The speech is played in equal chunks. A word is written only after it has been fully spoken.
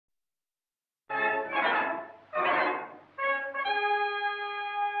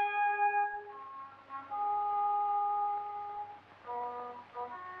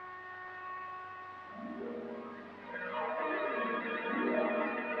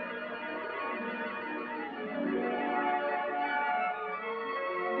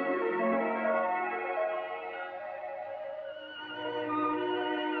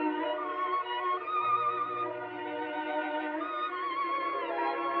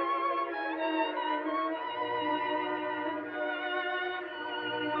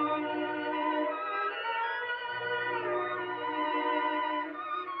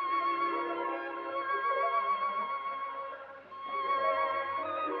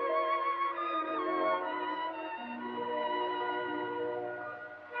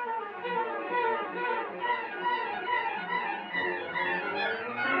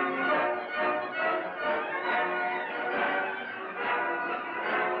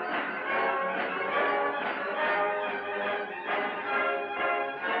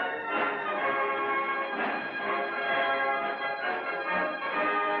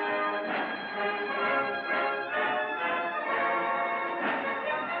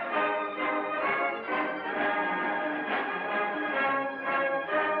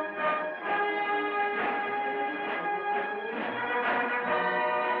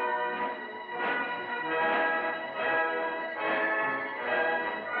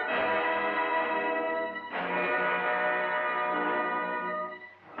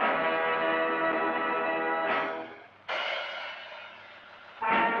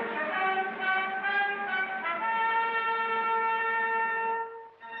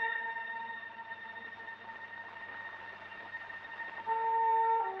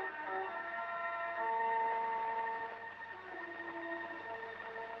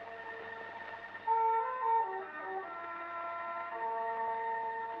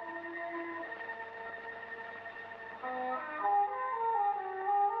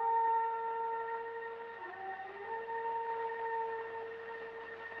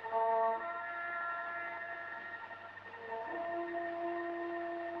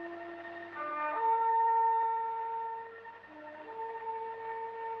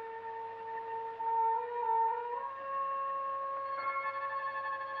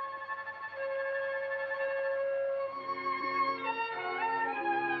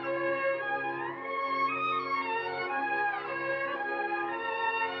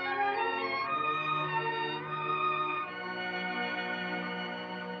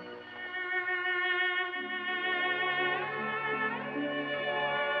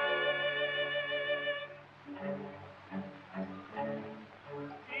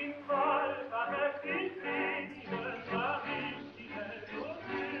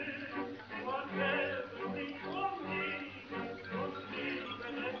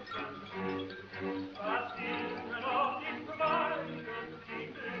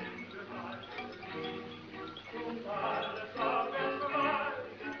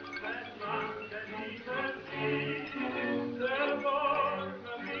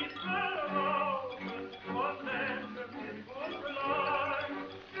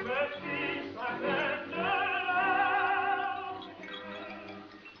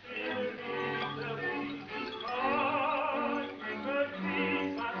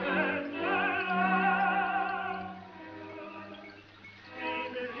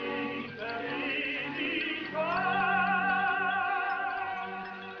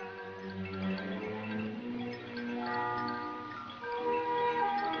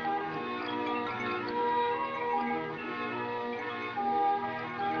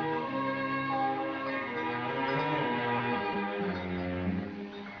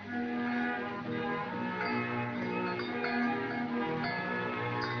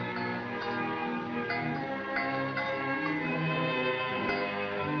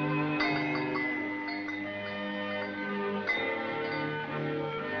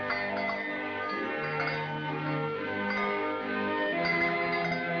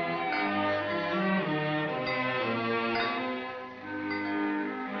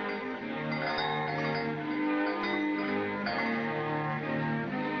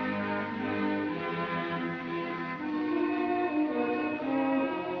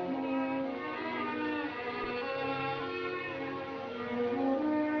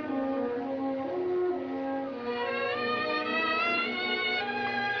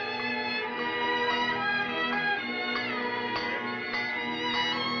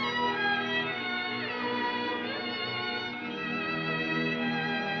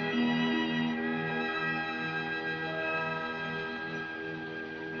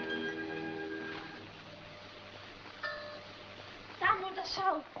Mutter,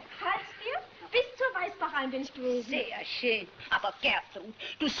 schau. Halt's dir? Bis zur Weißbach bin ich gewesen. Sehr schön. Aber Gertrud,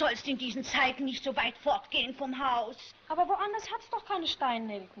 du sollst in diesen Zeiten nicht so weit fortgehen vom Haus. Aber woanders hat's doch keine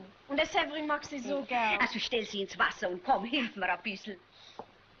Steinnelken. Und der Severin mag sie so gern. Also stell sie ins Wasser und komm, hilf mir ein bisschen.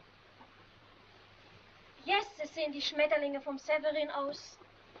 Jesse sehen die Schmetterlinge vom Severin aus.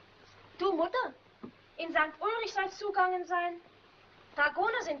 Du, Mutter, in St. Ulrich soll's zugangen sein.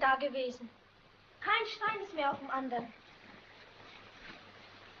 Dragoner sind da gewesen. Kein Stein ist mehr auf dem anderen.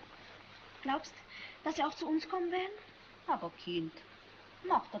 Glaubst, dass sie auch zu uns kommen werden? Aber Kind,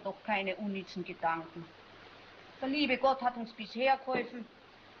 mach dir doch keine unnützen Gedanken. Der liebe Gott hat uns bisher geholfen.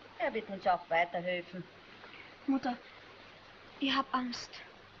 Er wird uns auch weiterhelfen. Mutter, ich hab Angst.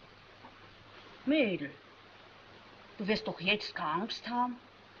 Mädel, du wirst doch jetzt keine Angst haben.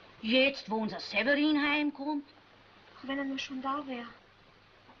 Jetzt, wo unser Severin heimkommt. Ach, wenn er nur schon da wäre.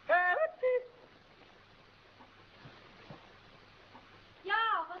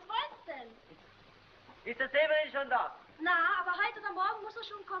 Ja, was wollt's denn? Ist der Severin schon da? Na, aber heute oder morgen muss er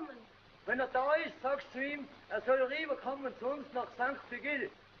schon kommen. Wenn er da ist, sagst du ihm, er soll rüberkommen zu uns nach St.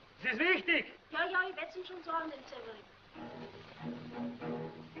 Vigil. Das ist wichtig. Ja, ich werd's ihm schon sagen, den Severin.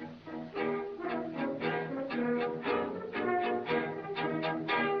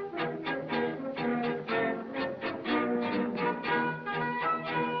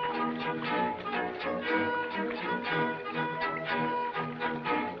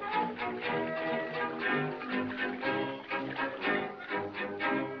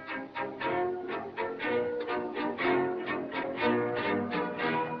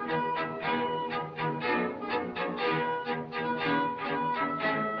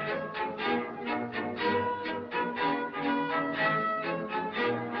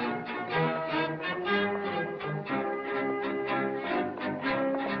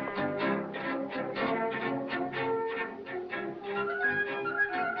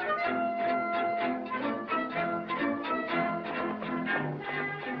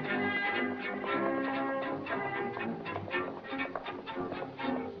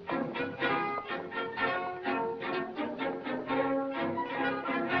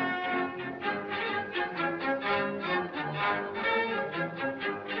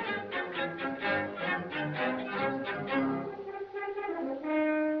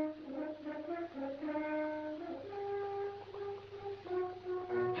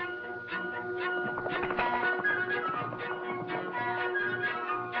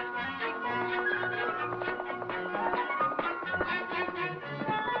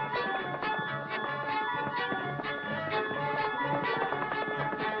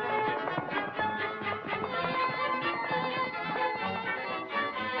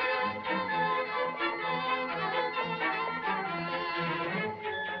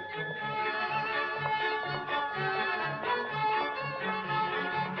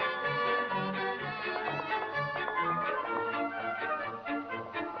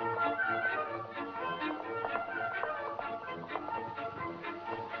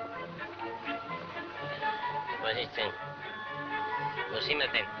 Was ist denn? Wo sind wir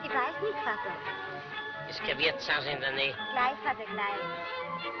denn? Ich weiß nicht, Vater. Ist kein Wirtshaus in der Nähe? Gleich, Vater, gleich.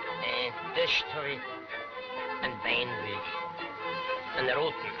 Durch habe ich einen Wein will ich. Einen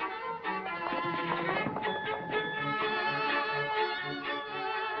roten.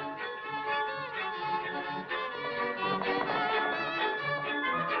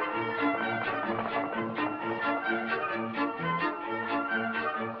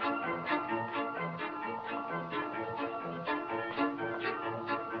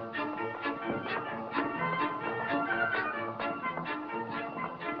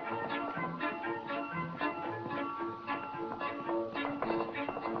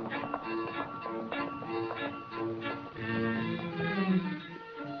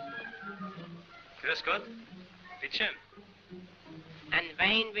 Grüß Gott. Bitteschön. Einen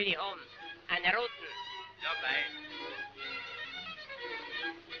Wein will ich haben. Einen roten. Ja, Wein.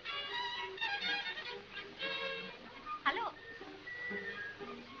 Hallo.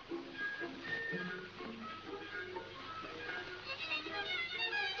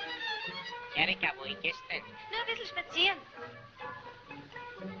 Erika, wo ich gestern? Nur ein bisschen spazieren.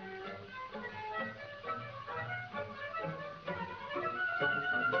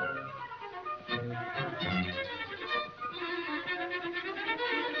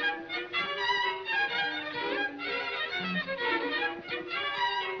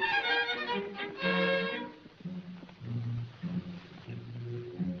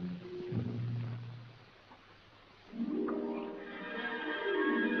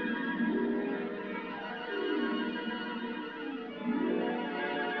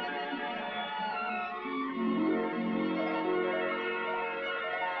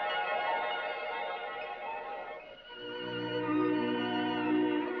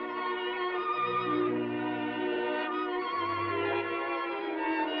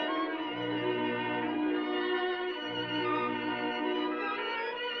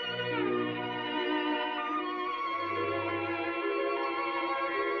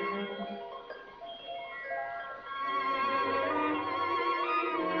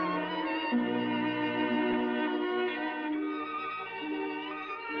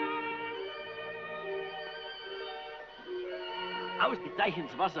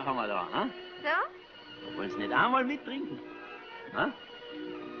 ausgezeichnetes Wasser haben wir da. Hm? So? Wollen Sie nicht einmal mittrinken? Hm?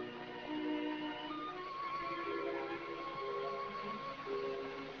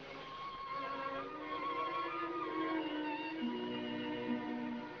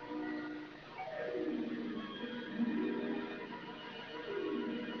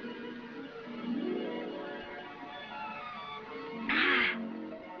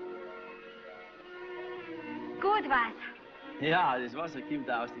 Gut was. Ja, das Wasser kommt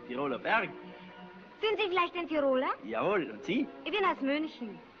da aus den Tiroler Bergen. Sind Sie vielleicht ein Tiroler? Jawohl, und Sie? Ich bin aus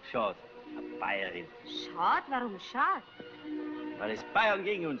München. Schade, eine Bayerin. Schade? Warum schade? Weil es Bayern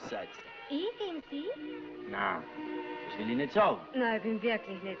gegen uns seid. Ich gegen Sie? Na, das will ich nicht sagen. Nein, ich bin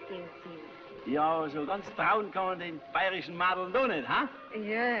wirklich nicht gegen Sie. Ja, so ganz trauen kann man den bayerischen Madeln doch nicht, ha?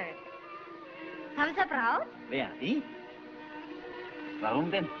 Ja. Haben Sie eine Braut? Wer, ich?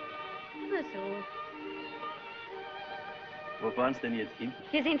 Warum denn? Nur so. Wo fahren Sie denn jetzt hin?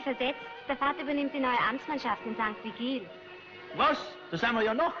 Wir sind versetzt. Der Vater übernimmt die neue Amtsmannschaft in St. Vigil. Was? Da sind wir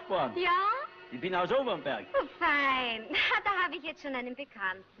ja Nachbarn. Ja? Ich bin aus Obernberg. Oh, fein. Da habe ich jetzt schon einen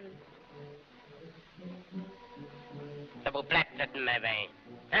Bekannten. Ja, wo bleibt das denn, mein Wein?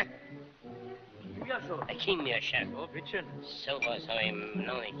 Hä? Ja, schon. Ein Kinderschaf. Oh, bitteschön. So was habe ich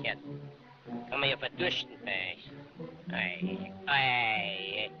noch nicht gehört. Kann man ja verdursten bei euch. Ei,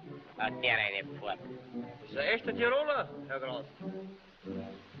 ei, hat der eine Form. Das ist ein echter Tiroler, Herr Graf.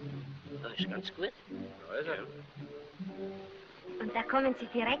 Das ist ganz gut. Ja, ist er. Und da kommen Sie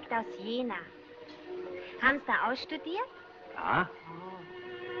direkt aus Jena. Haben Sie da ausstudiert? Ja.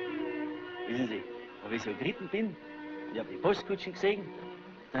 Wissen Sie, wo ich so geritten bin, ich habe die Postkutschen gesehen,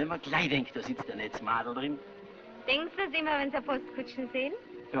 da habe ich mir gleich gedacht, da sitzt ein Netzmadel drin. Denken Sie das immer, wenn Sie Postkutschen sehen?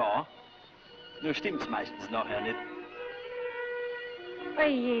 Ja, nur stimmt's meistens nachher nicht.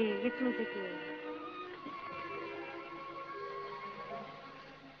 Oje, jetzt muss ich gehen.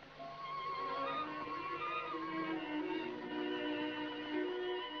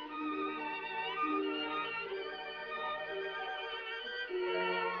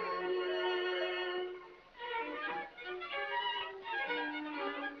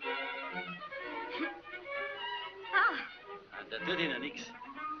 Da tut Ihnen nichts.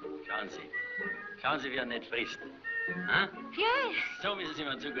 Schauen Sie, wie er nicht frisst. Ha? Ja. So müssen Sie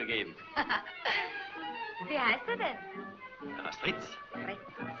mir Zucker geben. Wie heißt er denn? Er heißt Fritz. Fritz.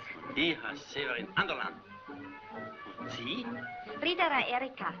 Ich heiße Severin Anderlan. Und Sie? Friederer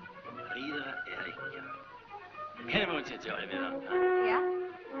Erika. Tiroler Erika. Kennen wir uns jetzt ja alle wieder? Ja?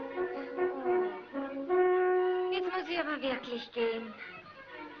 Jetzt muss ich aber wirklich gehen.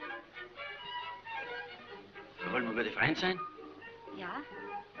 Wollen wir gute Freunde sein Ja?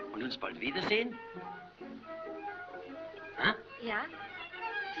 und uns bald wiedersehen? Ha? Ja?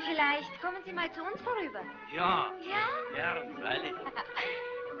 Vielleicht kommen Sie mal zu uns vorüber. Ja. Ja? Ja, freilich.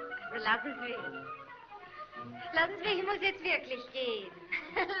 Also lassen Sie mich. Lassen Sie mich, ich muss jetzt wirklich gehen.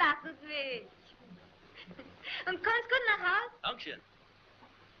 Lassen Sie mich. Und kommen Sie gut nach Hause. Dankeschön.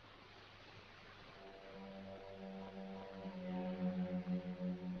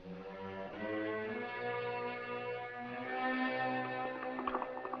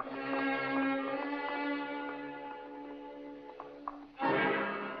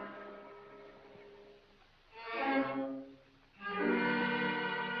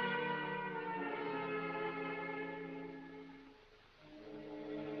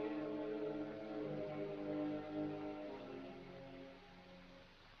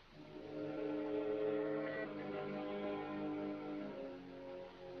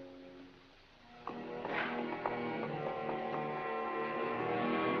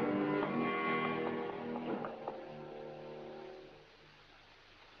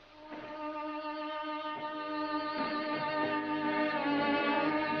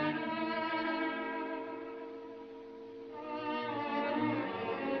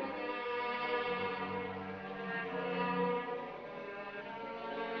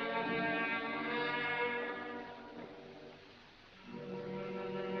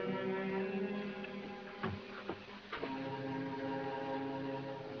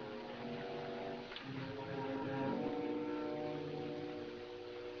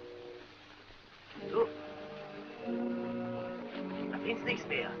 Find's nichts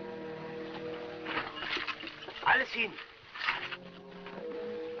mehr. Alles hin.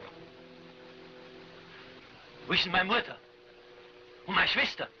 Wo ist denn meine Mutter? Und meine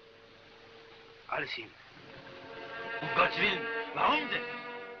Schwester? Alles hin. Um Gottes Willen, warum denn?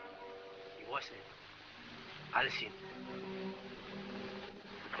 Ich weiß nicht. Alles hin.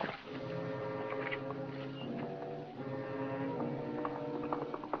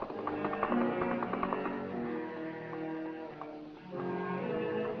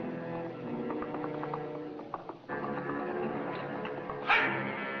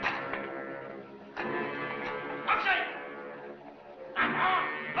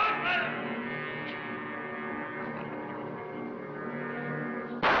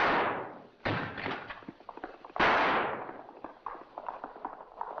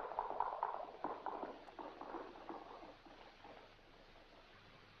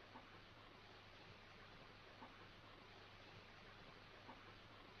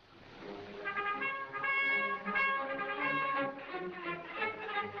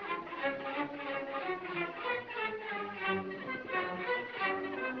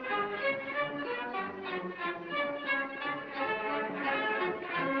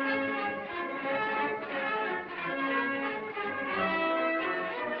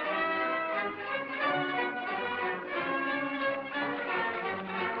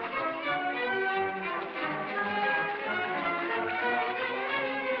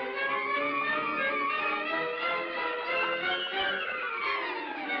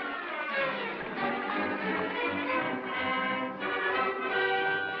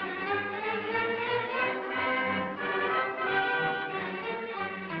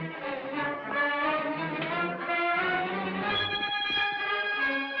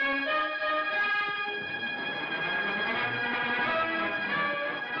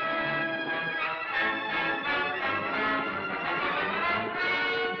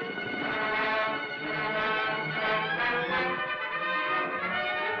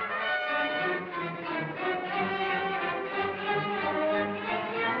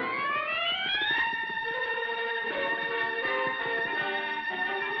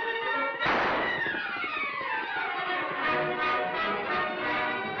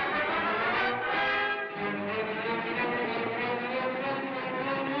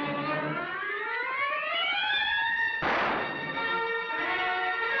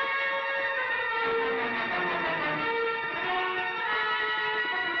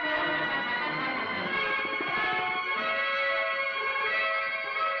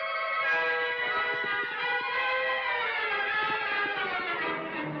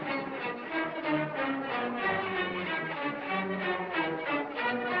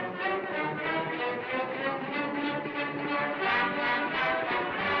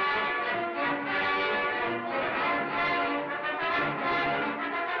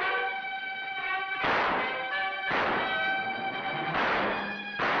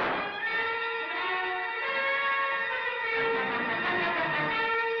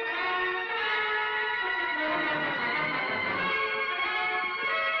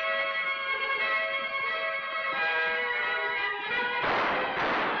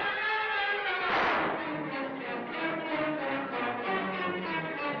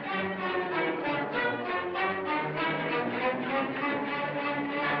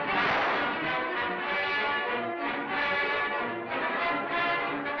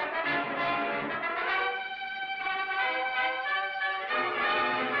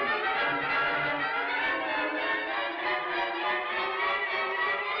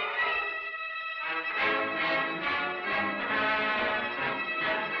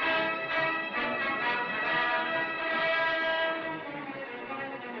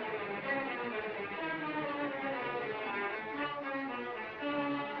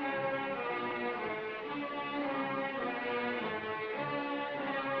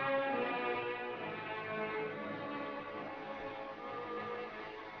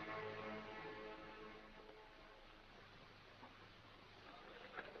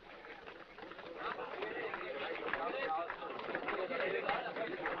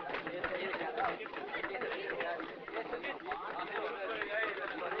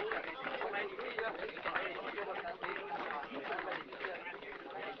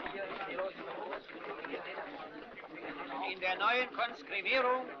 der neuen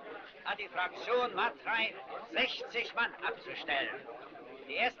Konskribierung hat die Fraktion Matrei 60 Mann abzustellen.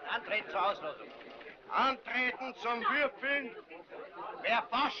 Die ersten antreten zur Auslosung. Antreten zum Würfeln. Wer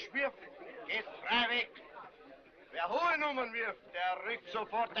Pasch wirft, geht frei weg. Wer hohe Nummern wirft, der rückt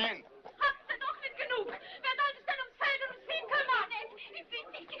sofort ein. Habt ihr doch nicht genug? Wer soll sich denn ums Feld und ums Vieh kümmern? Ich will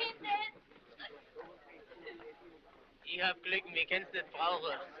nicht gehen, Ich hab Glück, wir können's nicht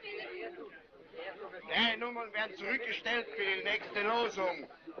brauchen. Drei Nummern werden zurückgestellt für die nächste Losung.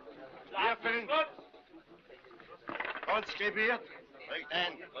 Würfeln. Konskribiert. Rückt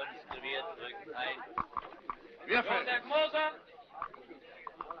ein. Konstruiert, rückt ein. Würfeln.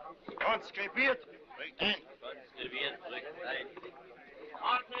 Konskribiert. Rückt ein. Konstruiert, rückt ein.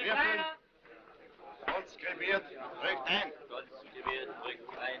 Würfeln. Konskribiert. Rückt ein. Konstruiert,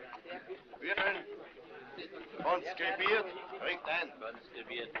 rückt ein. Würfeln. Konskribiert. Rückt ein.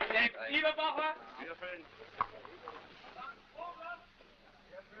 Konstruiert, rückt ein. Würfeln.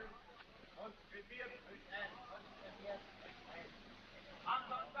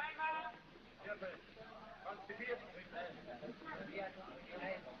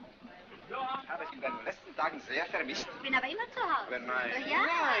 Ich habe es in den letzten Tagen sehr vermisst. Ich bin aber immer zu Hause. Wenn nein. Ja.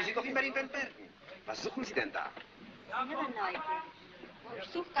 Nein, Sie sind doch immer in den Bergen. Was suchen Sie denn da? Sie sind aber neugierig. Ich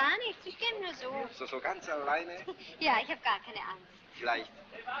suche gar nichts, ich gehe nur so. So ganz alleine? Ja, ich habe gar keine Angst. Vielleicht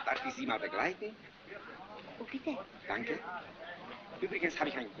darf ich Sie mal begleiten? Oh, bitte. Danke. Übrigens habe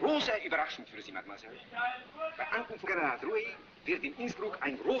ich eine große Überraschung für Sie, Mademoiselle. Bei Ankunft von General Drouet wird in Innsbruck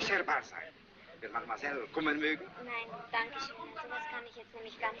ein großer Ball sein. Wird Mademoiselle kommen mögen? Nein, danke schön. Sowas kann ich jetzt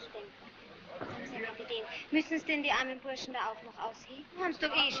nämlich gar nicht denken. Sagen Sie, Herr Kapitän, müssen es denn die armen Burschen da auch noch ausheben? Haben es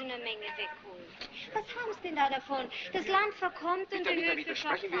doch eh schon eine Menge weggeholt. Was haben sie denn da davon? Das Land verkommt und die Bitte,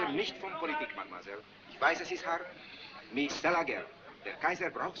 sprechen wir nicht von Politik, Mademoiselle. Ich weiß, es ist hart. Mais c'est la guerre. Der Kaiser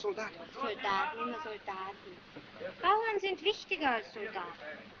braucht Soldaten. Soldaten, immer Soldaten. Bauern sind wichtiger als Soldaten.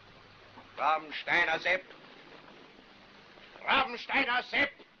 Rabensteiner Sepp. Rabensteiner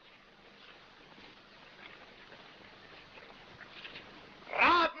Sepp.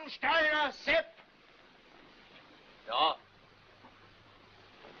 Rabensteiner Sepp. Ja.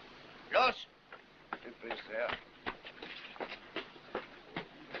 Los. Du bist her.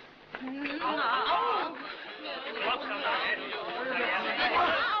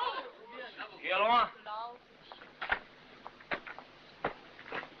 Hier, loin.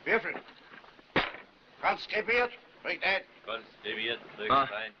 Würfeln. Transkribiert. Bringt ein. Konstruiert, rückt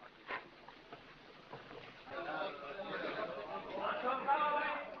ein.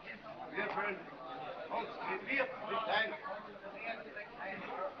 Würfeln. Transkribiert. Bringt ein.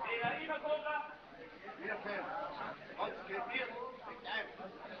 Würfeln. Transkribiert. Bringt ein.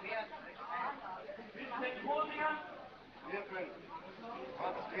 Würfeln.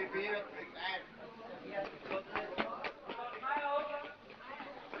 Transkribiert. Bringt ein.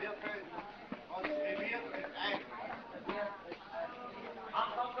 Würfeln. Transkribiert. Bringt ein.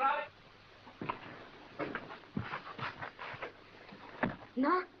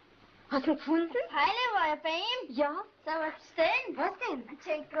 Na, hast du ihn gefunden? Heile, war er bei ihm? Ja. Sag, was ist denn? Was denn?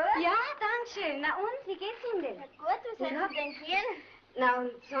 Schön gut? Ja, danke. Na und, wie geht's ihm denn? Gut, was soll ich denn gehen? Na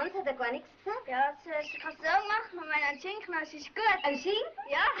und sonst hat er gar nichts gesagt? Ja, zuerst kannst du Sorgen machen, aber mein Schinken, das ist gut. Ein Schinken?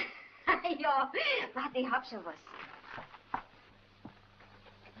 Ja. Ja, warte, ich hab schon was.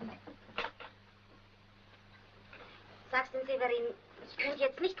 Sagst du, Severin, ich könnte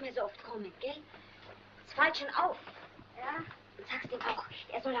jetzt nicht mehr so oft kommen, gell? Es fällt schon auf. Ja. Und sagst ihm auch,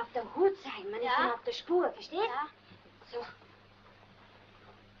 er soll auf der Hut sein. Man ist immer auf der Spur, verstehst? Ja. So.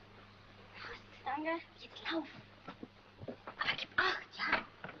 Passt. Danke. Jetzt lauf. Aber gib Acht, ja?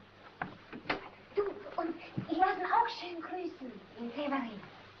 Du, und ich lass ihn auch schön grüßen, den Severin.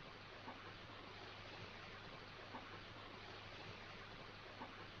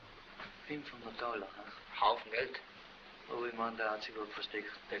 $500, Haufen Geld. Aber ich meine, der hat sich gut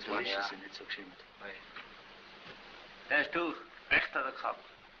versteckt. Das war ja nicht so geschimmt. Nein. Der ist durch. Recht hat er gehabt.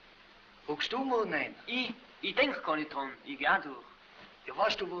 Guckst du mal nein? Ich denk gar nicht dran. Ich geh auch durch. Ja,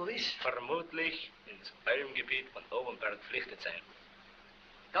 weißt du, wo er ist? Vermutlich ins Almgebiet von Obenberg flüchtet sein.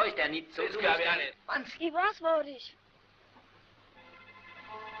 Da ist er nicht so. Das glaube ich auch nicht. Wann? Ich weiß, wo er ist.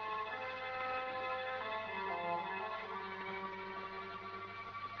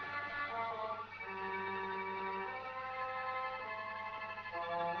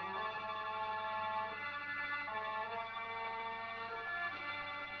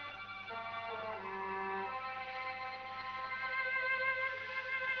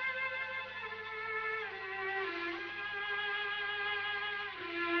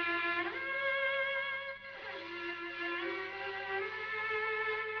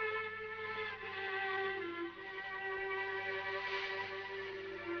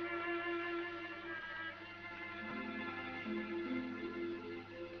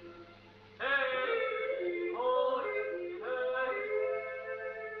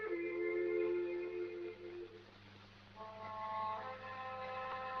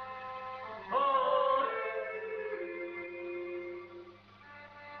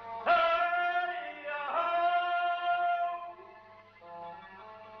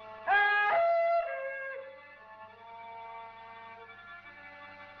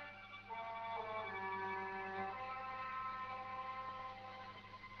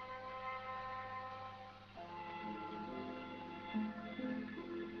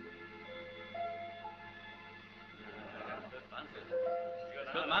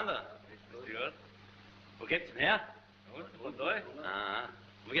 Wanderer. Gut. Wo geht's denn her? Und da? Ah,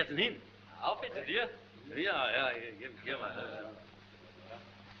 wo geht's denn hin? Auf jetzt zu dir. Ja, geh mal.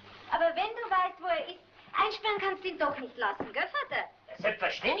 Aber wenn du weißt, wo er ist, einsperren kannst du ihn doch nicht lassen, gell, Vater?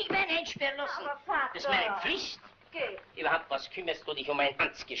 Selbstverständlich werden wir einsperren lassen. Aber Vater... Das ist meine Pflicht. Geh. Überhaupt, was kümmerst du dich um ein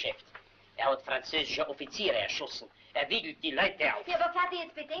Amtsgeschäft? Er hat französische Offiziere erschossen. Er wiegelt die Leute auf. Ja, aber Vater,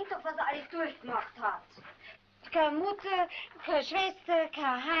 jetzt bedenk doch, was er alles durchgemacht hat. Keine Mutter, keine Schwester,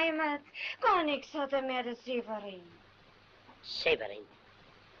 keine Heimat. Gar nichts hat er mehr, der Severin. Severin.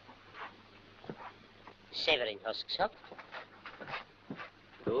 Severin, hast du gesagt?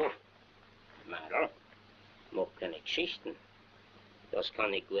 Du, Madel, mach keine Geschichten. Das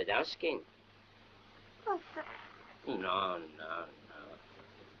kann nicht gut ausgehen. Vater, Na.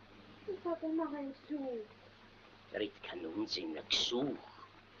 Vater, mach ein Gesuch. Red kein Unsinn, ein Gesuch.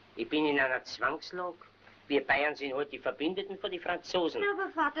 Ich bin in einer Zwangslage. Wir Bayern sind heute die Verbündeten von den Franzosen. Aber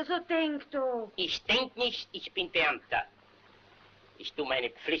Vater, so denk doch. Ich denk nicht, ich bin Beamter. Ich tu meine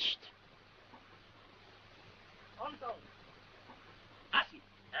Pflicht. Anton, Assen,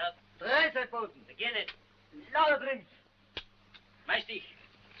 ja, Dreiseitboten. geh nicht. Lauter drin. Meister dich.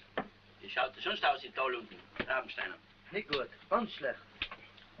 Wie schaut das sonst aus im Tal unten? Rabensteiner. Nicht gut, ganz schlecht.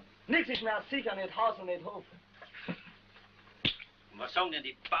 Nichts ist mehr sicher, nicht Haus und nicht Hof. Und was sagen denn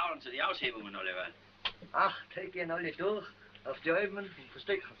die Bauern zu den Aushebungen alleweil? Ach, die gehen alle durch, auf die Alpen und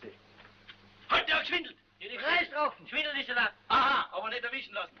verstecken sich. Heute auch geschwindelt! 3 Strafen. Schwindelt ist er da. Aha, aber nicht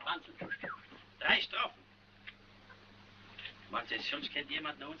erwischen lassen, Franzl. 3 Strafen. Meinst du, sonst kennt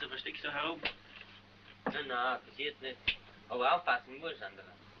jemand noch unser Versteck so herum? Na, passiert nicht. Aber aufpassen muss,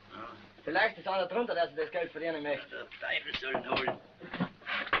 Anderlan. Ja, Vielleicht ist einer drunter, der sich das Geld verdienen möchte. der Teufel soll ihn holen.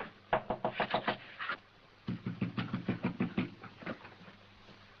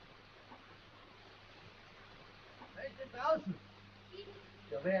 Wer ist denn draußen?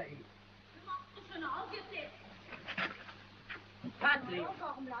 Ja, wer ich? Du machst doch schon auf jetzt. Patrick,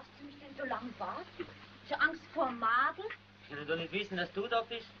 Warum lasst du mich denn so lange warten? Zur Angst vor Madel? ich will doch nicht wissen, dass du da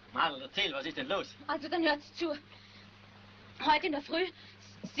bist. Madel, erzähl, was ist denn los? Also dann hört's zu. Heute in der Früh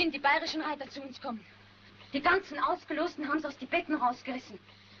sind die bayerischen Reiter zu uns gekommen. Die ganzen Ausgelosten haben sie aus die Betten rausgerissen.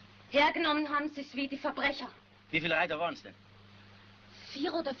 Hergenommen haben sie es wie die Verbrecher. Wie viele Reiter waren es denn?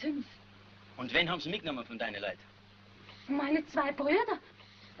 4 oder 5. Und wen haben sie mitgenommen von deinen Leuten? Meine 2 Brüder.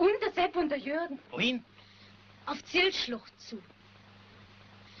 Und der Sepp und der Jürgen. Wohin? Auf Zielschlucht zu.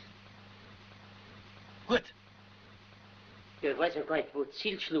 Gut. Ja, ich weiß ja gar nicht, wo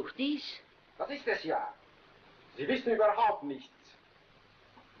Zielschlucht ist. Das ist es ja. Sie wissen überhaupt nichts.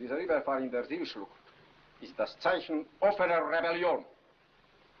 Dieser Überfall in der Zielschlucht ist das Zeichen offener Rebellion.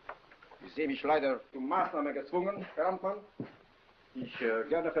 Ich sehe mich leider zur Maßnahme gezwungen, Herr Amtmann, die ich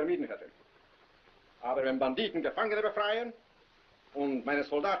gerne vermieden hätte. Aber wenn Banditen Gefangene befreien und meine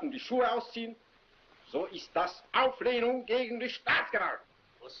Soldaten die Schuhe ausziehen, so ist das Auflehnung gegen die Staatsgewalt.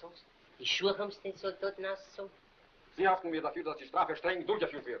 Was sagst du? Die Schuhe haben sie den Soldaten ausgezogen? Sie haften mir dafür, dass die Strafe streng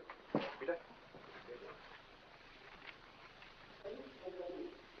durchgeführt wird. Bitte?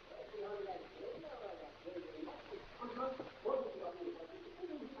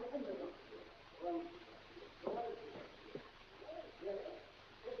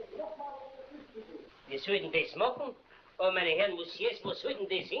 Wir sollten das machen. Aber meine Herren Messieurs, wo soll denn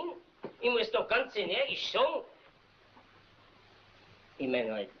das hin? Ich muss doch ganz energisch sagen. Ich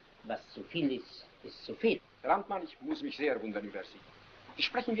meine halt, was zu viel ist, ist zu viel. Herr Amtmann, ich muss mich sehr wundern über Sie. Sie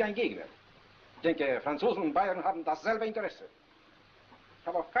sprechen wie ein Gegner. Ich denke, Franzosen und Bayern haben dasselbe Interesse. Ich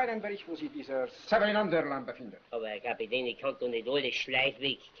habe auch keinen Bericht, wo sich dieser Severin Anderlan befindet. Aber Herr Kapitän, ich kann doch nicht alle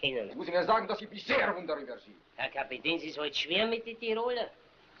Schleichweg kennen. Ich muss Ihnen sagen, dass ich mich sehr wundere über Sie. Herr Kapitän, es ist halt schwer mit den Tiroler.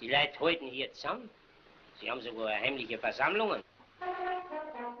 Die Leute halten hier zusammen. Sie haben sogar heimliche Versammlungen.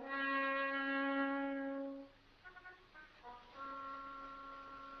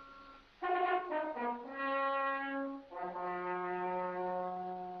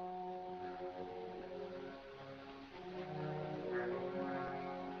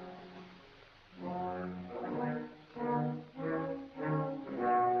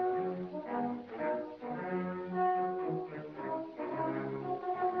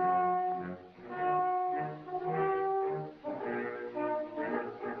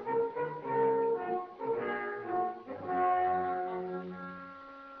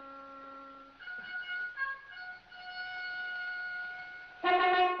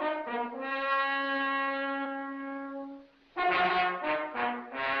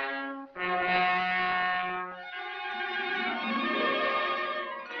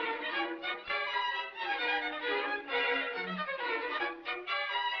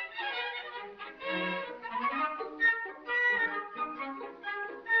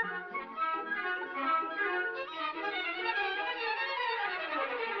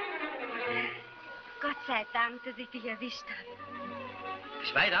 sei Dank, dass ich dich erwischt habe.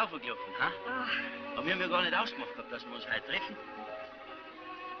 Ist weit aufgelaufen, ha? Oh. Aber wir haben ja gar nicht ausgemacht gehabt, dass wir uns heute treffen.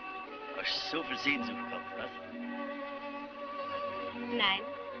 Hast so viel Sehnsucht gehabt, was? Nein.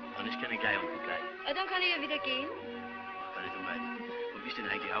 Dann ist keine gleich unten bleiben. Dann kann ich ja wieder gehen. Gar nicht weit. Wo bist du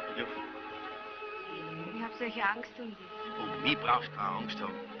denn eigentlich aufgelaufen? Ich habe solche Angst um dich. Um mich brauchst du keine Angst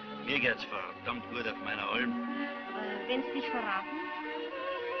haben. Mir geht's verdammt gut auf meiner Alm. Aber wenn sie dich verraten?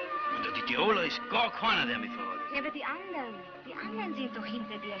 Und die Tiroler ist gar keiner, der mich verratet. Ja, aber die anderen sind doch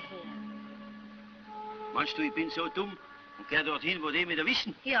hinter dir her. Meinst du, ich bin so dumm und geh dorthin, wo die mich da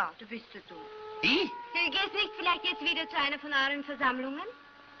wissen? Ja, du bist so dumm. Ich? Du gehst nicht vielleicht jetzt wieder zu einer von euren Versammlungen?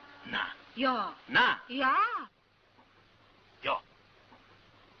 Na. Ja. Na. Ja. Ja.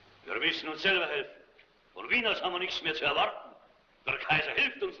 Wir müssen uns selber helfen. Von Wieners haben wir nichts mehr zu erwarten. Der Kaiser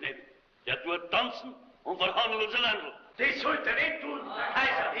hilft uns nicht. Der tut tanzen und verhandelt unser Landl. Das sollte er nicht tun, der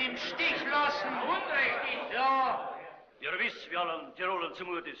Kaiser. Im Stich lassen. Unrecht ist. Ja. Ihr wisst, wie allen Tirolern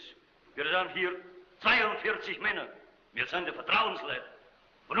zumut ist. Wir sind hier 42 Männer. Wir sind die Vertrauensleute.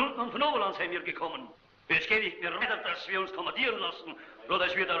 Von unten und von oben sind wir gekommen. Es geht nicht mehr weiter, dass wir uns kommandieren lassen, oder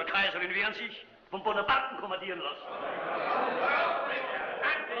dass wir der Kaiserin wehren sich von Bonaparten kommandieren lassen.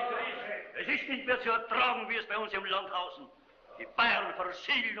 Es ist nicht mehr zu ertragen, wie es bei uns im Land hausen. Die Bayern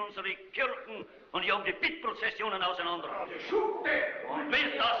versiegeln unsere Kirchen und jagen die Bittprozessionen auseinander. Und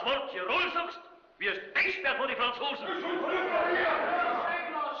wenn du das Wort Tirol sagst, wirst du eingesperrt vor die Franzosen.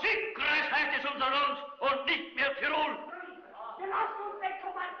 Siegkreis heißt es unser Land und nicht mehr Tirol. Wir lassen uns nicht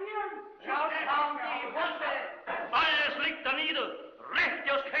kommandieren. Schaut die Hunde. Alles liegt da nieder. Recht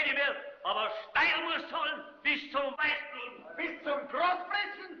ist keine mehr. Aber steil muss zahlen bis zum Weißblut. Bis zum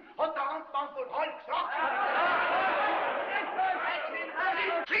Großfressen hat der Amtmann von Halt gesagt.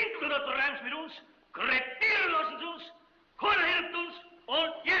 Sind oder träumst mit uns? Krepieren lassen sie uns. Keiner hilft uns.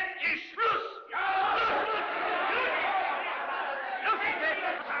 Und jetzt ist Schluss.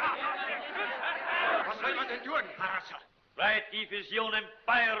 Was soll man denn tun, Harasser? Weil die Visionen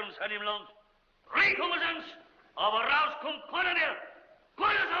Bayern sind im Land. Reinkommen sind's, aber rauskommt keiner mehr.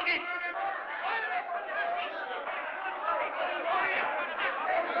 Keiner, sag ich.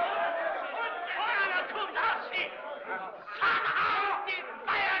 Keiner kommt aus sich. Auf die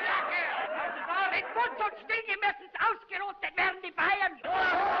Bayernjacke. Mit Mund und Stimme müssen ausgerottet werden, die Bayern.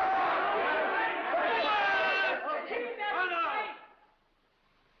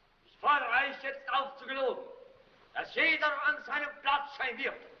 Ich fordere euch jetzt auf zu geloben, dass jeder an seinem Platz sein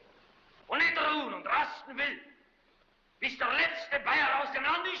wird und nicht ruhen und rasten will, bis der letzte Bayer aus dem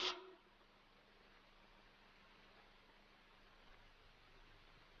Land ist.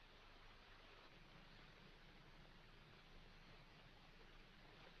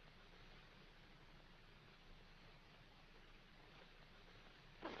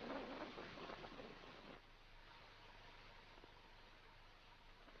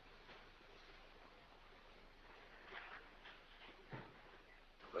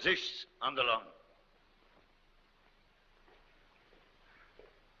 Was ist's, Anderlan?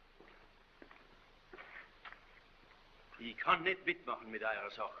 Ich kann nicht mitmachen mit eurer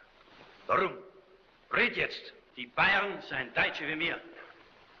Sache. Warum? Red jetzt. Die Bayern sind Deutsche wie mir.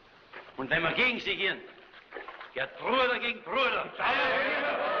 Und wenn wir gegen sie gehen, geht Bruder gegen Bruder.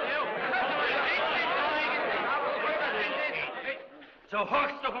 So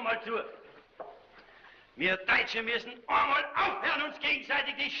horcht's doch einmal zu. Wir Deutsche müssen einmal aufhören, uns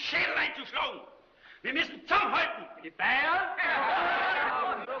gegenseitig die Schädel einzuschlagen. Wir müssen zusammenhalten. Die Bayern?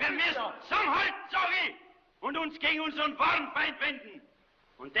 Wir müssen zusammenhalten, sag ich. Und uns gegen unseren wahren Feind wenden.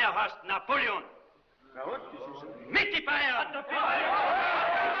 Und der heißt Napoleon. Mit die Bayern! Mit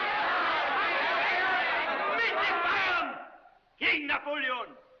den Bayern! Gegen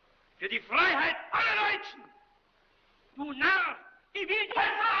Napoleon! Für die Freiheit aller Deutschen! Du Narr! Ich will dich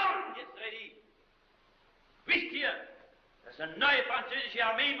haben! Jetzt rede ich. Wisst ihr, dass eine neue französische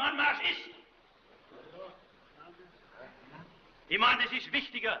Armee im Anmarsch ist? Ich meine, das ist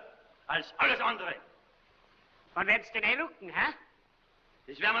wichtiger als alles andere. Wann wird's denn einrücken, hä?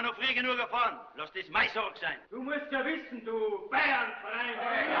 Das werden wir noch früh genug erfahren. Lass das meine Sorge sein. Du musst ja wissen, du Bayernfreund.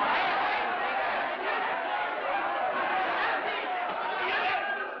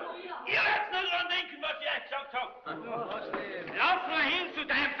 Ihr werdet nur daran denken, was ich euch gesagt habe. Lauf nur hin zu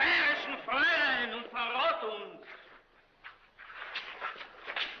deinem bayerischen Fräulein und verrat uns.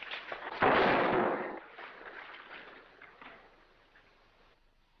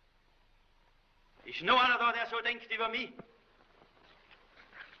 Ist noch einer da, der so denkt über mich?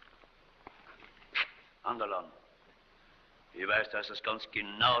 Anderlan, ich weiß, dass du es ganz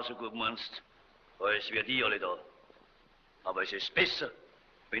genauso gut meinst, als wir die alle da. Aber es ist besser,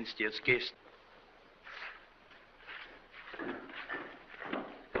 wenn du jetzt gehst.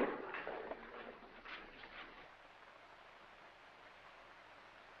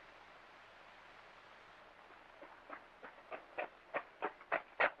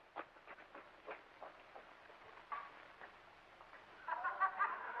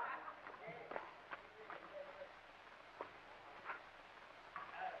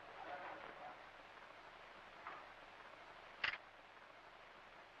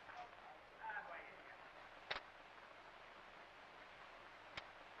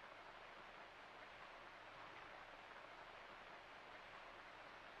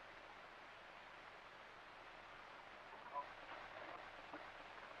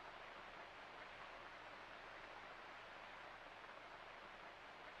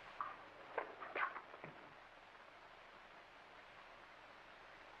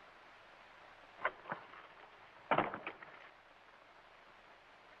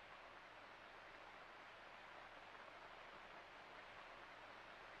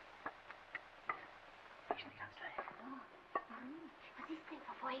 Warum? Was ist denn?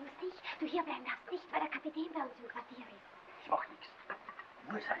 Verfolgen Sie dich? Du hier bleiben darfst nicht, weil der Kapitän bei uns im Quartier ist. Ich mach nichts.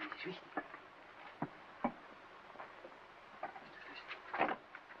 Nur sein, das ist wichtig.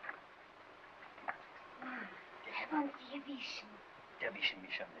 Der wollen Sie erwischen. Der erwischen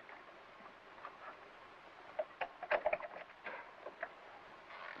mich schon nicht.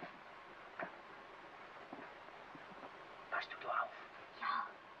 Passt du da auf? Ja.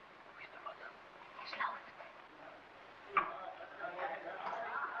 Wo ist der Mutter? Er schlaft.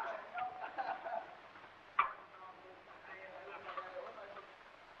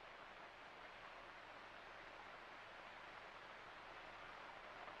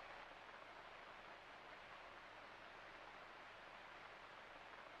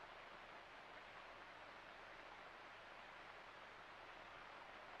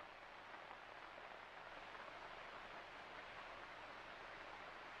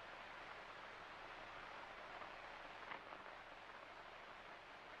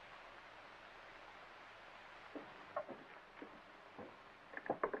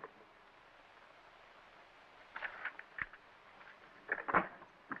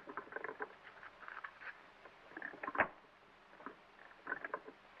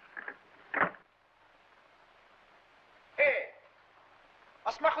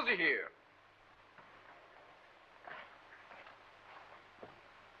 Was machen Sie hier?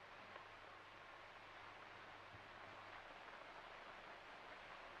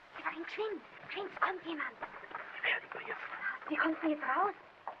 Severin, geschwind! Geschwind, es kommt jemand! Wer die Brief? Wie kommt denn jetzt raus?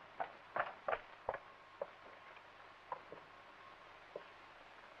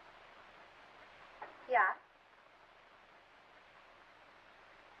 Ja?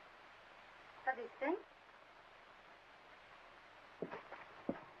 Was ist denn?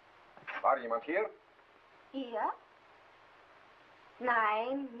 War jemand hier? Hier?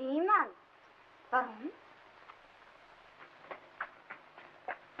 Nein, niemand. Warum?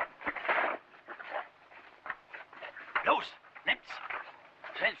 Los, nimmt's!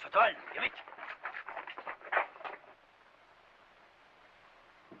 Schnell, verteilen, geh mit!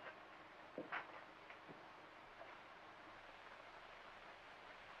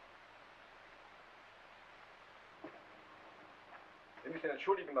 Sie müssen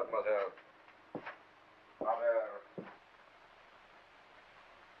entschuldigen, Mademoiselle. Aber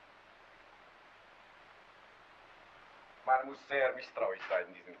man muss sehr misstrauisch sein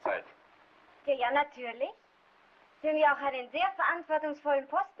in dieser Zeit. Ja, natürlich. Sie haben ja auch einen sehr verantwortungsvollen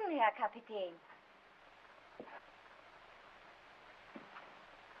Posten, Herr Kapitän.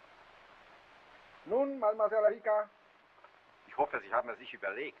 Nun, Mademoiselle Rika, ich hoffe, Sie haben es sich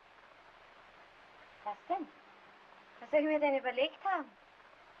überlegt. Was denn? Was soll ich mir denn überlegt haben?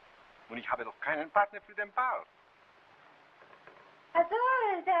 Und ich habe doch keinen Partner für den Ball. Ach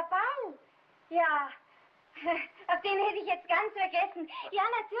so, der Ball. Ja, auf den hätte ich jetzt ganz vergessen. Ja,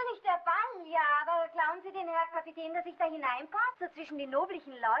 natürlich, der Ball, ja. Aber glauben Sie denn, Herr Kapitän, dass ich da hineinpasse, so zwischen die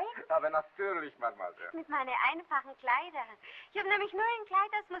noblichen Leute? Aber natürlich, Mademoiselle. Mit meinen einfachen Kleidern. Ich habe nämlich nur ein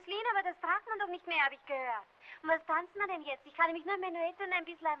Kleid aus Muslin, aber das tragt man doch nicht mehr, habe ich gehört. Und was tanzen wir denn jetzt? Ich kann nämlich nur ein Menuett und ein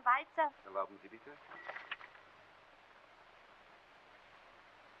bisschen ein Walzer. Erlauben Sie bitte?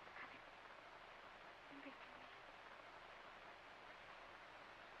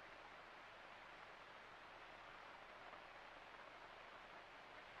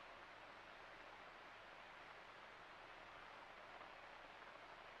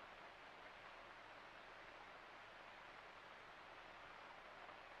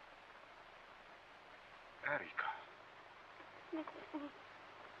 Erika.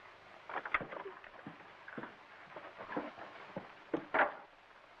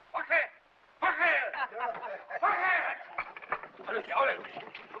 Wache! Wache! Wache! Alle die Augen!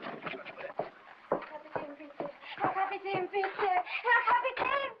 Kapitän, bitte. Herr Kapitän, bitte. Herr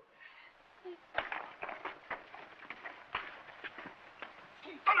Kapitän!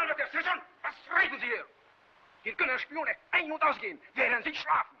 Donnerwetter der Saison! Was reden Sie hier? Hier können Spione ein- und ausgehen, während Sie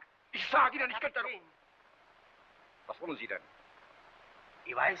schlafen. Ich sage Ihnen, ich könnte... Was wollen Sie denn?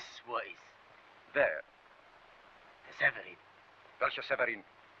 Ich weiß, wo er ist. Wer? Der Severin. Welcher Severin?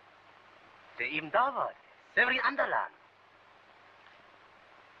 Der eben da war. Severin Anderlan.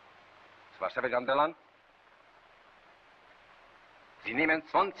 Es war Severin Anderlan? Sie nehmen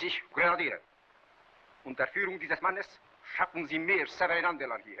 20 Grenadiere. Unter Führung dieses Mannes schaffen Sie mehr Severin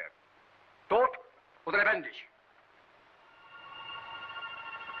Anderlan hierher. Tot oder lebendig?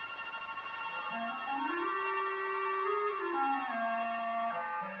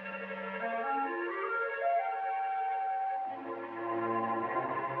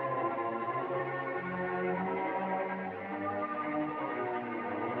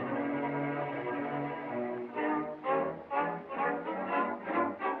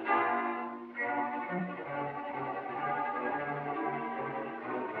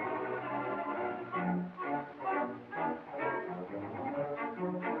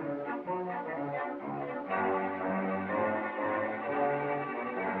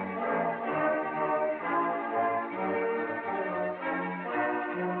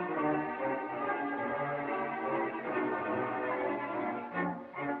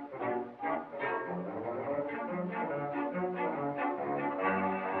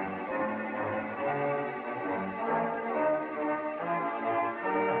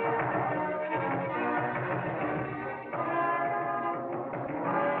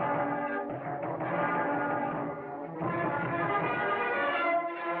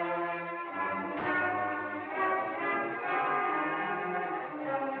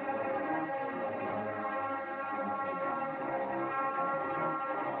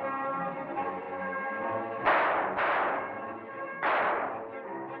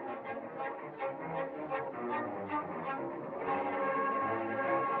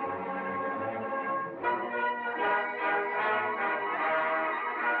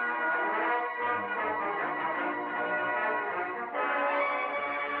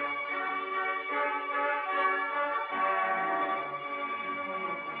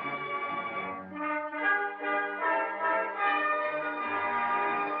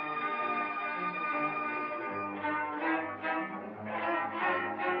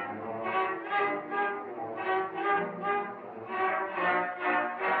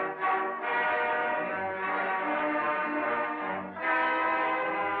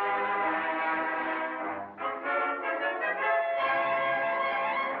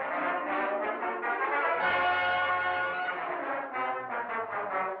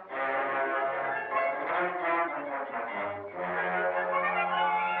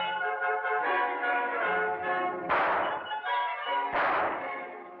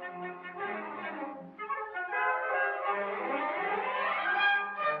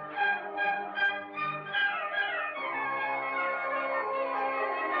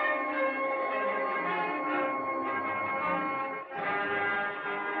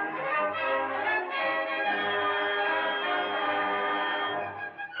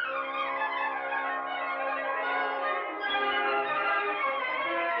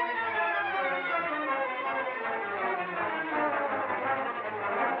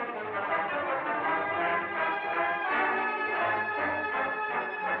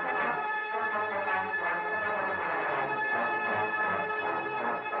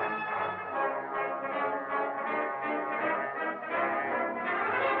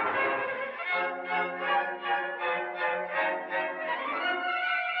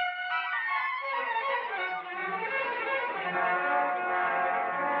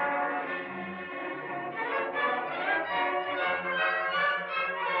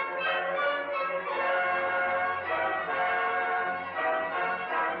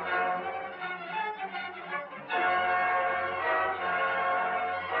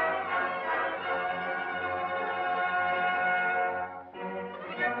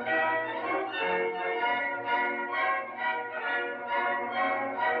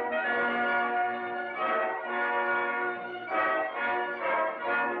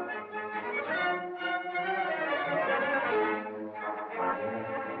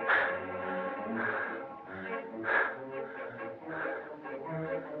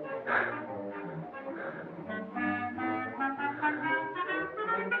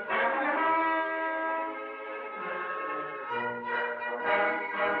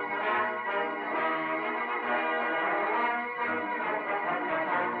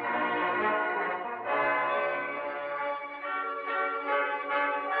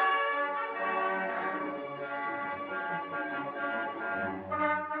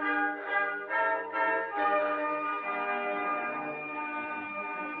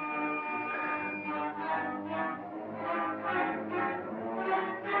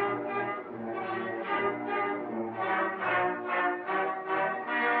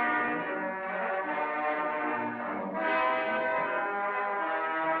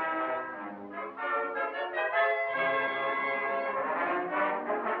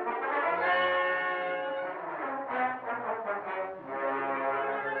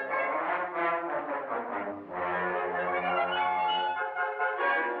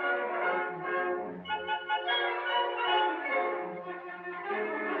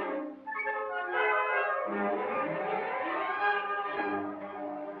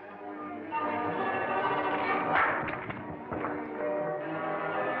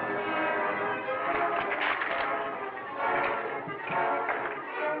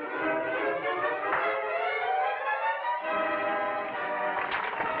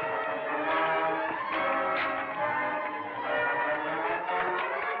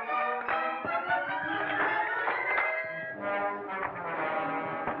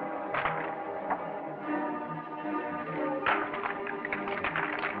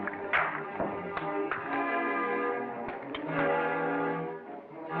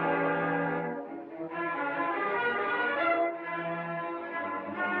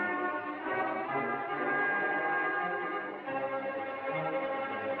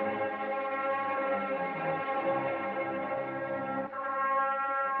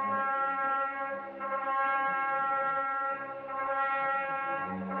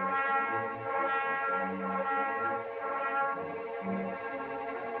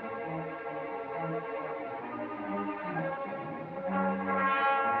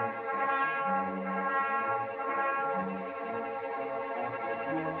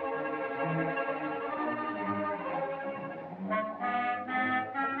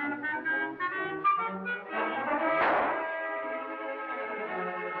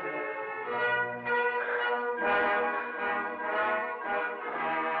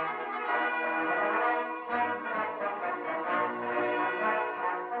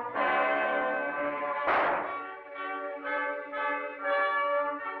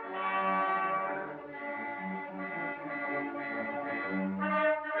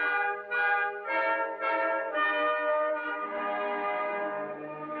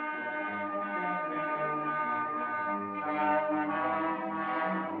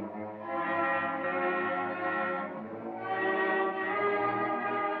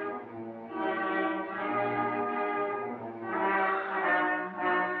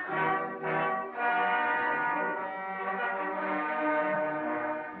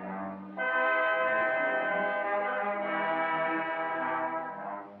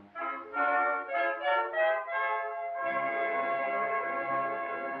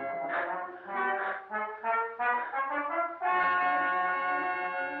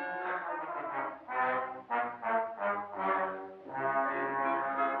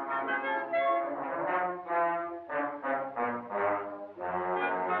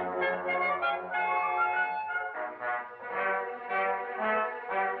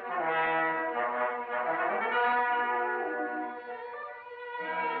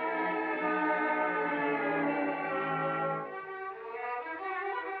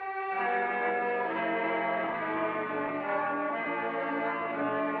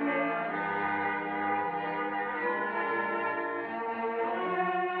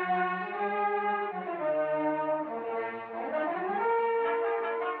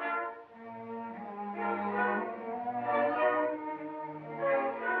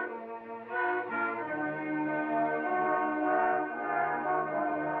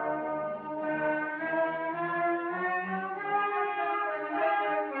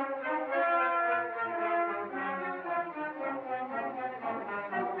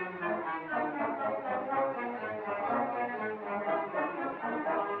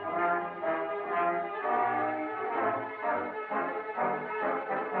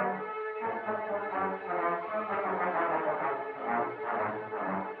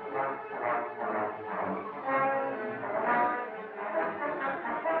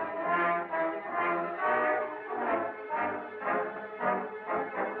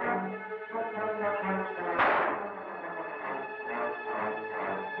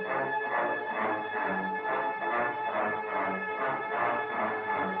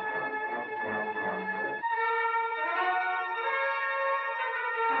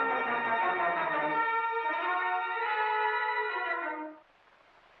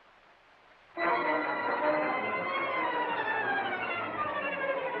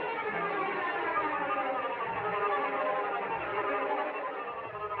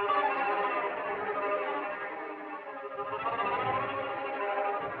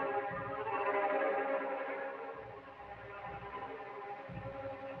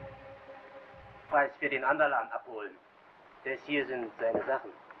 Preis für den Anderlan abholen. Das hier sind seine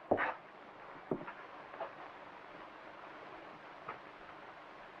Sachen.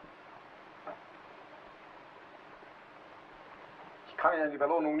 Ich kann Ihnen die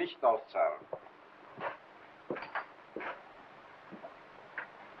Belohnung nicht auszahlen.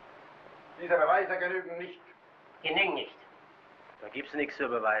 Diese Beweise genügen nicht. Genügen nicht. Da gibt's nichts zu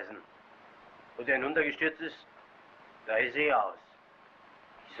beweisen. Wo der hinuntergestürzt ist, da ist aus.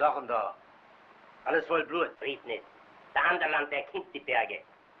 Die Sachen da. Alles voll Blut. Fried nicht. Der Anderlan, der kennt die Berge.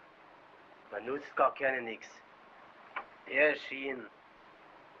 Man nutzt gar keine nix. Er schien.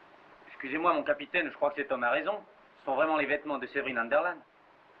 Excusez-moi, mon capitaine, je crois que cet homme a raison. Ce sont vraiment les vêtements de Severin Anderlan.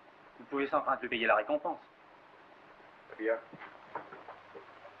 Vous pouvez sans crainte lui payer la récompense. Bien.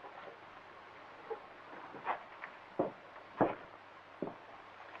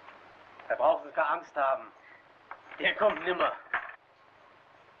 Da brauchen Sie keine Angst haben. Der kommt nimmer.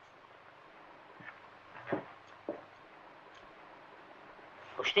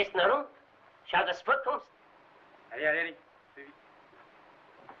 Wo stehst du denn rum? Schau, dass du fortkommst. Allez, allez, allez. Fais vite.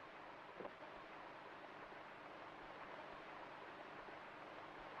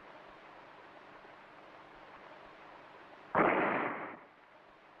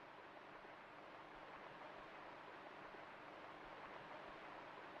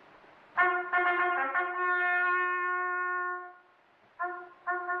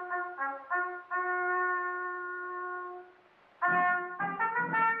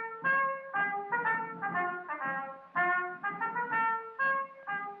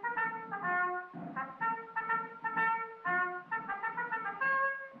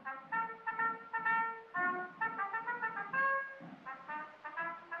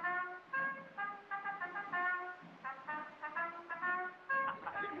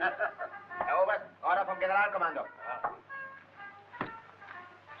 Herr Oberst, Order vom Generalkommando.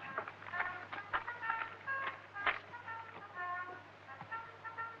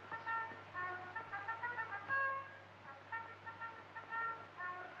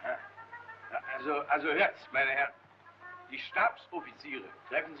 Also hört's, meine Herren. Die Stabsoffiziere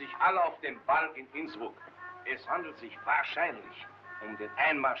treffen sich alle auf dem Ball in Innsbruck. Es handelt sich wahrscheinlich um den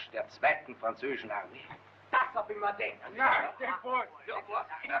Einmarsch der 2. französischen Armee. Das hab ich mir gedacht. Na, der Boss.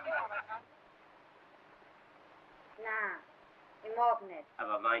 Na, ich mag nicht.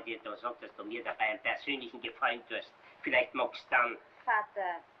 Aber meint ihr, du sagst, dass du mir dabei einen persönlichen Gefallen tust? Vielleicht magst du dann.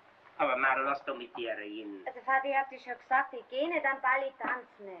 Vater. Aber Marl, lass doch mit dir reden. Also Vater, ich hab dir schon gesagt, ich geh nicht am Ball, ich tanz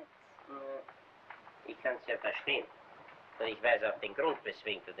nicht. Ich kann's ja verstehen. Und ich weiß auch den Grund,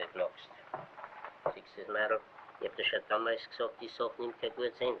 weswegen du nicht magst. Siehst du, Marl, ich hab dir schon damals gesagt, die Sache nimmt kein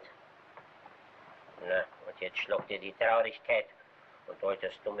gutes Ende. Na, und jetzt schlagt dir die Traurigkeit und all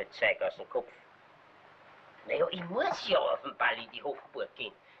das dumme Zeug aus dem Kopf. Naja, ich muss ja auf den Ball in die Hofburg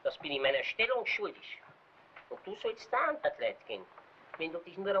gehen. Das bin ich meiner Stellung schuldig. Und du sollst da an das Leid gehen. Wenn du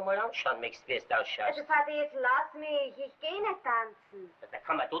dich nur einmal anschauen möchtest, wie es ausschaut. Also Vater, jetzt lass mich, ich geh nicht tanzen. Da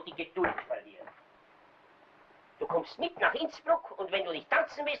kann man doch die Geduld verlieren. Du kommst mit nach Innsbruck und wenn du nicht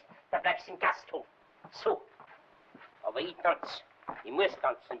tanzen willst, dann bleibst du im Gasthof. So. Aber ich tanz. Ich muss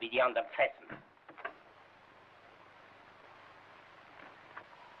tanzen wie die anderen Pfeifen.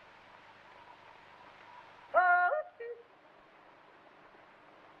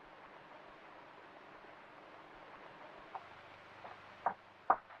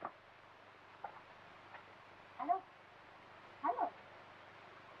 Hallo? Hallo?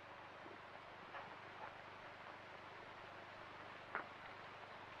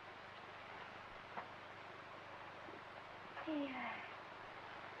 Ja.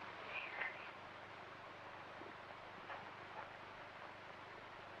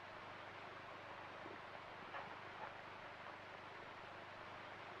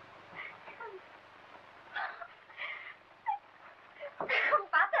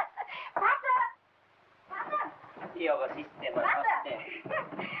 Ja, was ist denn? Was hast du denn?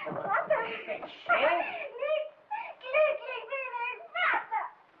 Vater! Schön? Glücklich bin ich, Vater!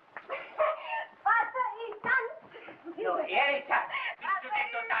 Vater, ich tanze! Ja, Erika, bist du denn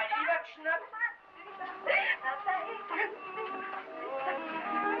total übergeschnappt? Vater, ich tanze!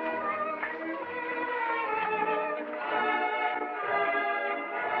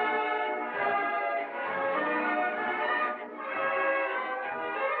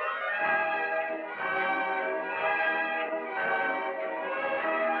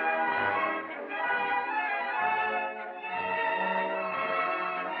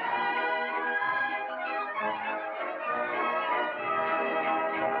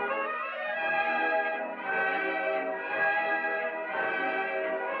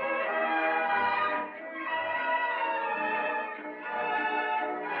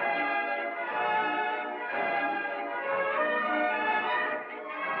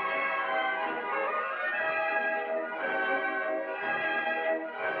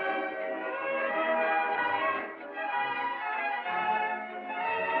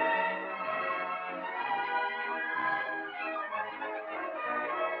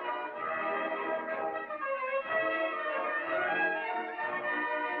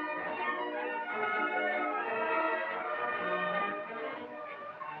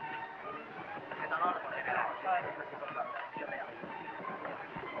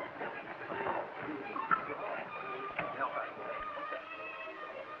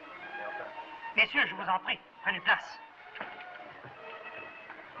 Messieurs, je vous en prie, prenez place.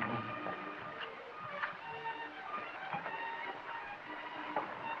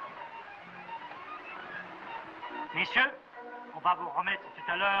 Messieurs, on va vous remettre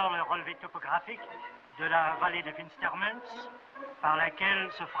tout à l'heure le relevé topographique de la vallée de Finstermünz, par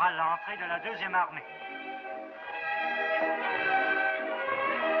laquelle se fera l'entrée de la 2e armée.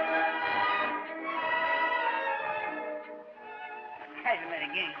 Keine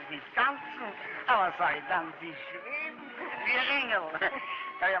Gegend nicht tanzen, aber sei dann die Schweden, die Ringel.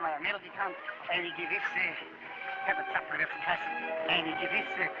 Da haben wir ja mehr gekannt, eine gewisse, ich habe jetzt abgerissen, eine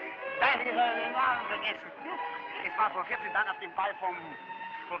gewisse, ich habe den Namen vergessen. Es war vor 14 Tagen auf dem Ball vom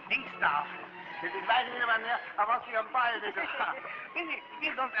Dings da. Ich weiß nicht mehr, aber was für ein Ball das war.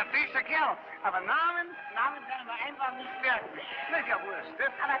 Ist uns ein frischer Kerl, aber Namen können wir einfach nicht merken. Das ist ja wurscht.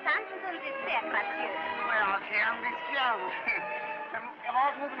 Aber tanzen sind Sie sehr graziös. Naja, Kern ist Kern.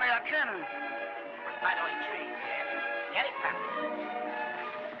 Was muss man ja kennen? Bei Deutsch, Erika.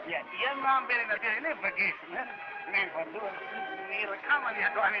 Ja, Ihren Namen werde ich natürlich nicht vergessen, ne? Nein, von so einem süßen Mädel kann man ja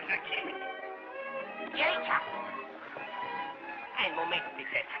gar nicht vergessen. Erika! Einen Moment,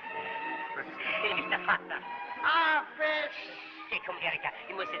 bitte. Ich bin der Vater. Ah, Fisch! Geh, komm, Erika,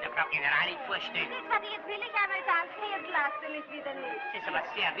 ich muss dir der Frau Generalin vorstellen. Vati, jetzt will ich einmal tanzen, jetzt lasst du mich wieder nicht. Das ist aber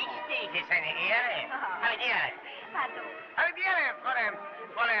sehr wichtig, das ist eine Ehre. Oh. Eine Ehre. Pardon. Eine Ehre,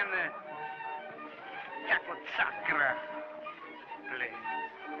 Fräulein, Jakobsakra.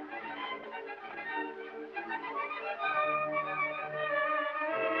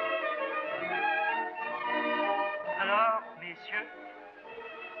 Alors, messieurs,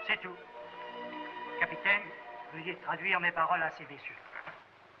 c'est tout. Capitaine, veuillez traduire mes paroles à ces messieurs.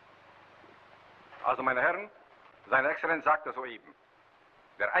 Also, meine Herren, seine Exzellenz sagte soeben,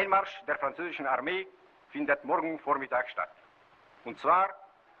 der Einmarsch der französischen Armee findet morgen Vormittag statt. Und zwar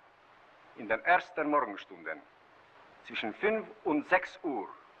in den ersten Morgenstunden zwischen 5 und 6 Uhr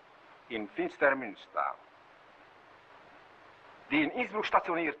in Finstermünz. Die in Innsbruck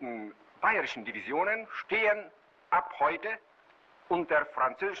stationierten bayerischen Divisionen stehen ab heute unter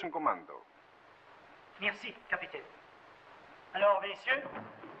französischem Kommando. Merci, Capitaine. Alors, messieurs,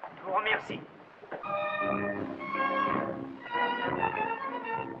 je vous remercie.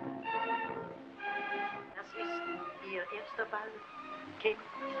 Das ist Ihr erster Ball, Kind?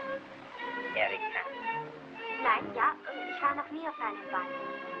 Erika. Nein, ja, ich war noch nie auf einem Ball.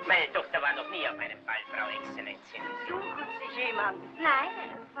 Meine Tochter war noch nie auf einem Ball, Frau Exzellenzin. Suchen Sie jemanden?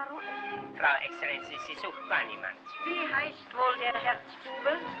 Nein, warum? Frau Exzellenzin, Sie sucht gar niemand. Wie heißt wohl der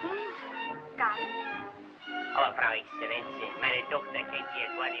Herzbube? Gar nicht. Aber Frau Exzellenzin, meine Tochter kennt hier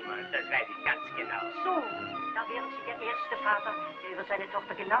gar niemand, das weiß ich ganz genau. So, da wären Sie der erste Vater, der über seine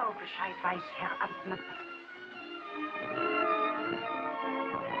Tochter genau Bescheid weiß, Herr Amtmann.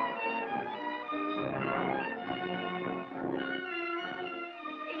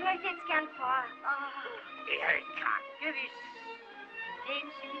 Ich möchte jetzt gern vor. Erika. Gewiss.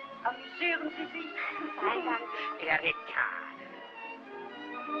 Gehen Sie, amüsieren Sie sich. Nein, danke. Erika.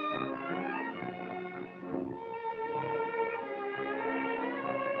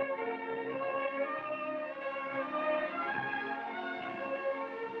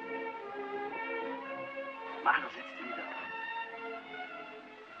 Machen Sie jetzt wieder.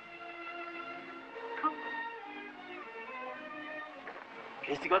 Komm.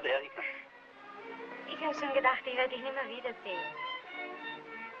 Grüß Gott, Erika. Ich habe schon gedacht, ich werde dich nicht mehr wiedersehen.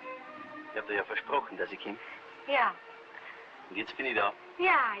 Ich hab dir ja versprochen, dass ich komme. Ja. Und jetzt bin ich da.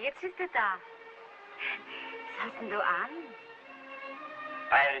 Ja, jetzt bist du da. Was hast denn du an?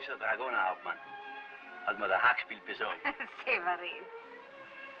 Bayerischer Dragonerhauptmann. Hat mir der Hackspiel besorgt. Severin.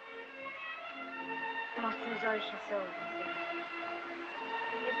 Du musst mir solche Sorgen sehen.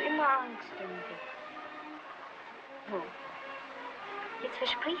 Ich habe immer Angst um dich. So. Jetzt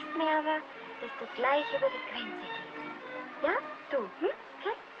versprichst mir aber, dass du gleich über die Grenze gehst. Ja? Du,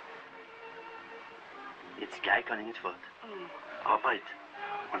 Okay? Jetzt gleich kann ich nicht fort. Aber bald.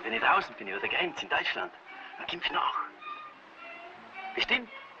 Und wenn ich draußen bin, über der Grenze in Deutschland, dann komm ich nach. Bestimmt.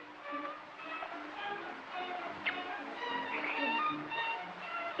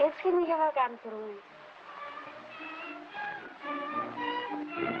 Jetzt bin ich aber ganz ruhig.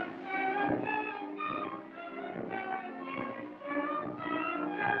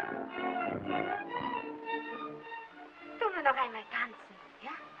 Tun wir noch einmal tanzen,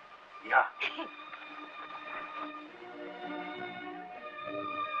 ja? Ja.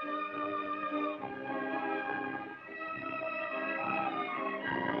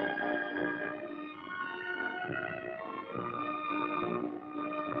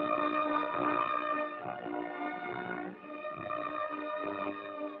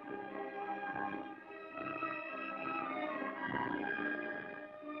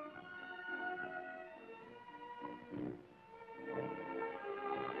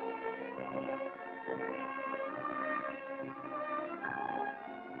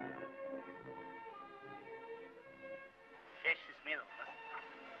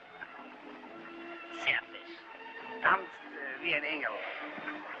 wie ein Engel.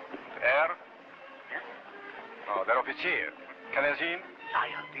 Er? Ja? Oh, der Offizier. Kann er Sie? Ah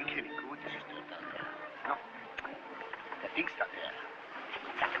ja, den kenne ich gut, das ist der no. Der Dings da, der.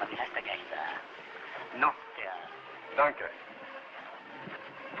 Sag mal, wie heißt der gleich da? No, der. Danke.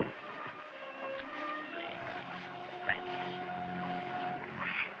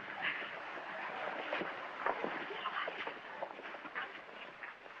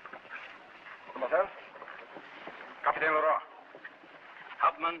 Marcel? Kapitän Laurent.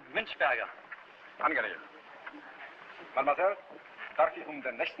 Hauptmann Münzberger. Angenehm. Mademoiselle, darf ich um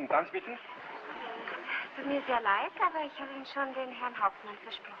den nächsten Tanz bitten? Tut mir sehr leid, aber ich habe Ihnen schon den Herrn Hauptmann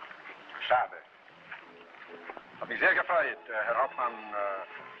versprochen. Schade. Hat mich sehr gefreut, Herr Hauptmann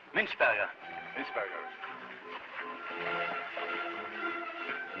Münzberger. Münzberger.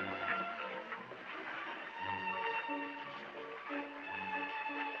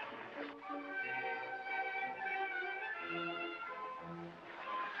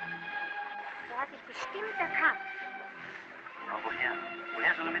 Der hat dich bestimmt erkannt. Aber woher?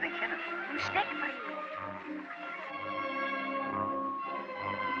 Woher soll er mich denn kennen? Im Steckbrief.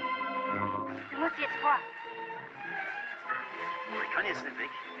 Du musst jetzt vor. Aber ich kann jetzt nicht weg.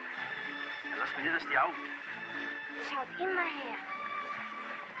 Dann lass mir nicht aus die Augen. Schaut immer her.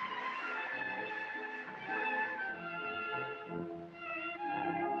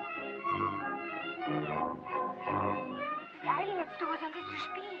 Beeil jetzt, du, sonst ist es zu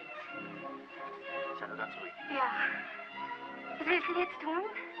spät. Sei nur ganz ruhig. Ja. Was willst du jetzt tun?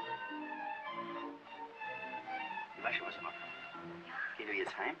 Ich weiß schon, was ich mache. Geh du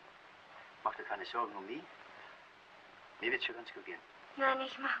jetzt heim. Mach dir keine Sorgen um mich. Mir wird's schon ganz gut gehen. Nein,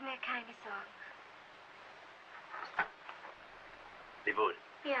 ich mache mir keine Sorgen. Leb wohl.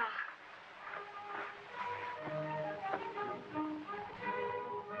 Ja.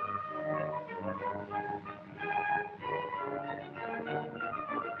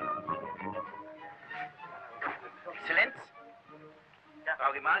 Exzellenz? Ja.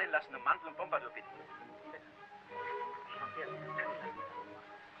 Frau Gemahlin lassen um Mantel und Pompadour bitten.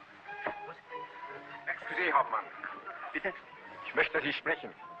 Excusez, Hauptmann. Bitte? Ich möchte Sie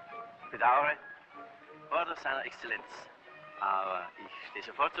sprechen. Bedauere. Order seiner Exzellenz. Aber ich stehe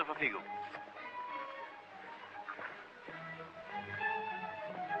sofort zur Verfügung.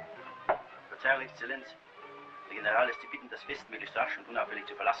 Verzeihung, Exzellenz. Der General lässt Sie bitten, das Fest möglichst rasch und unauffällig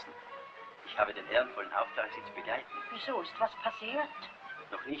zu verlassen. Ich habe den ehrenvollen Auftrag, Sie zu begleiten. Wieso? Ist was passiert?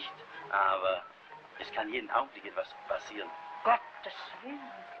 Noch nicht, aber es kann jeden Augenblick etwas passieren. Gottes Willen.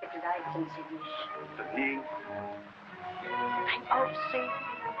 Begleiten Sie mich. Vergnügen. Ein Aufsehen.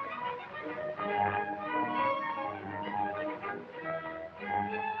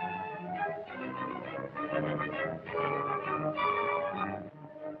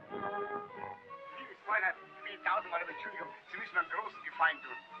 Liebes Fräulein, ich will tausendmal um Entschuldigung. Sie müssen mir einen großen Gefallen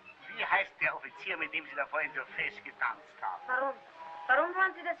tun. Wie heißt der Offizier, mit dem Sie da vorhin so fest getanzt haben? Warum? Warum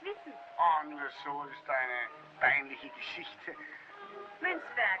wollen Sie das wissen? Oh, nur so ist eine peinliche Geschichte.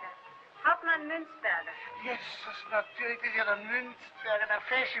 Münzberger. Hauptmann Münzberger. Jesus, natürlich, das ist ja der Münzberger, der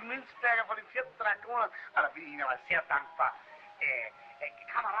fesche Münzberger von den 4. Dragonern. Ah, da bin ich Ihnen aber sehr dankbar.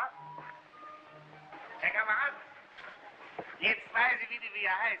 Kamerad? Herr Kamerad? Jetzt weiß ich wieder, wie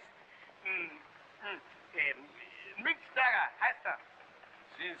er heißt. Münzberger heißt er.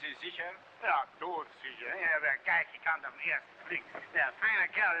 Sind Sie sicher? Ja, todsicher. Er wäre gleich gekannt am ersten Blick. Der feine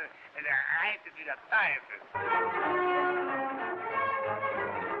Kerl, der reitet wie der Teufel.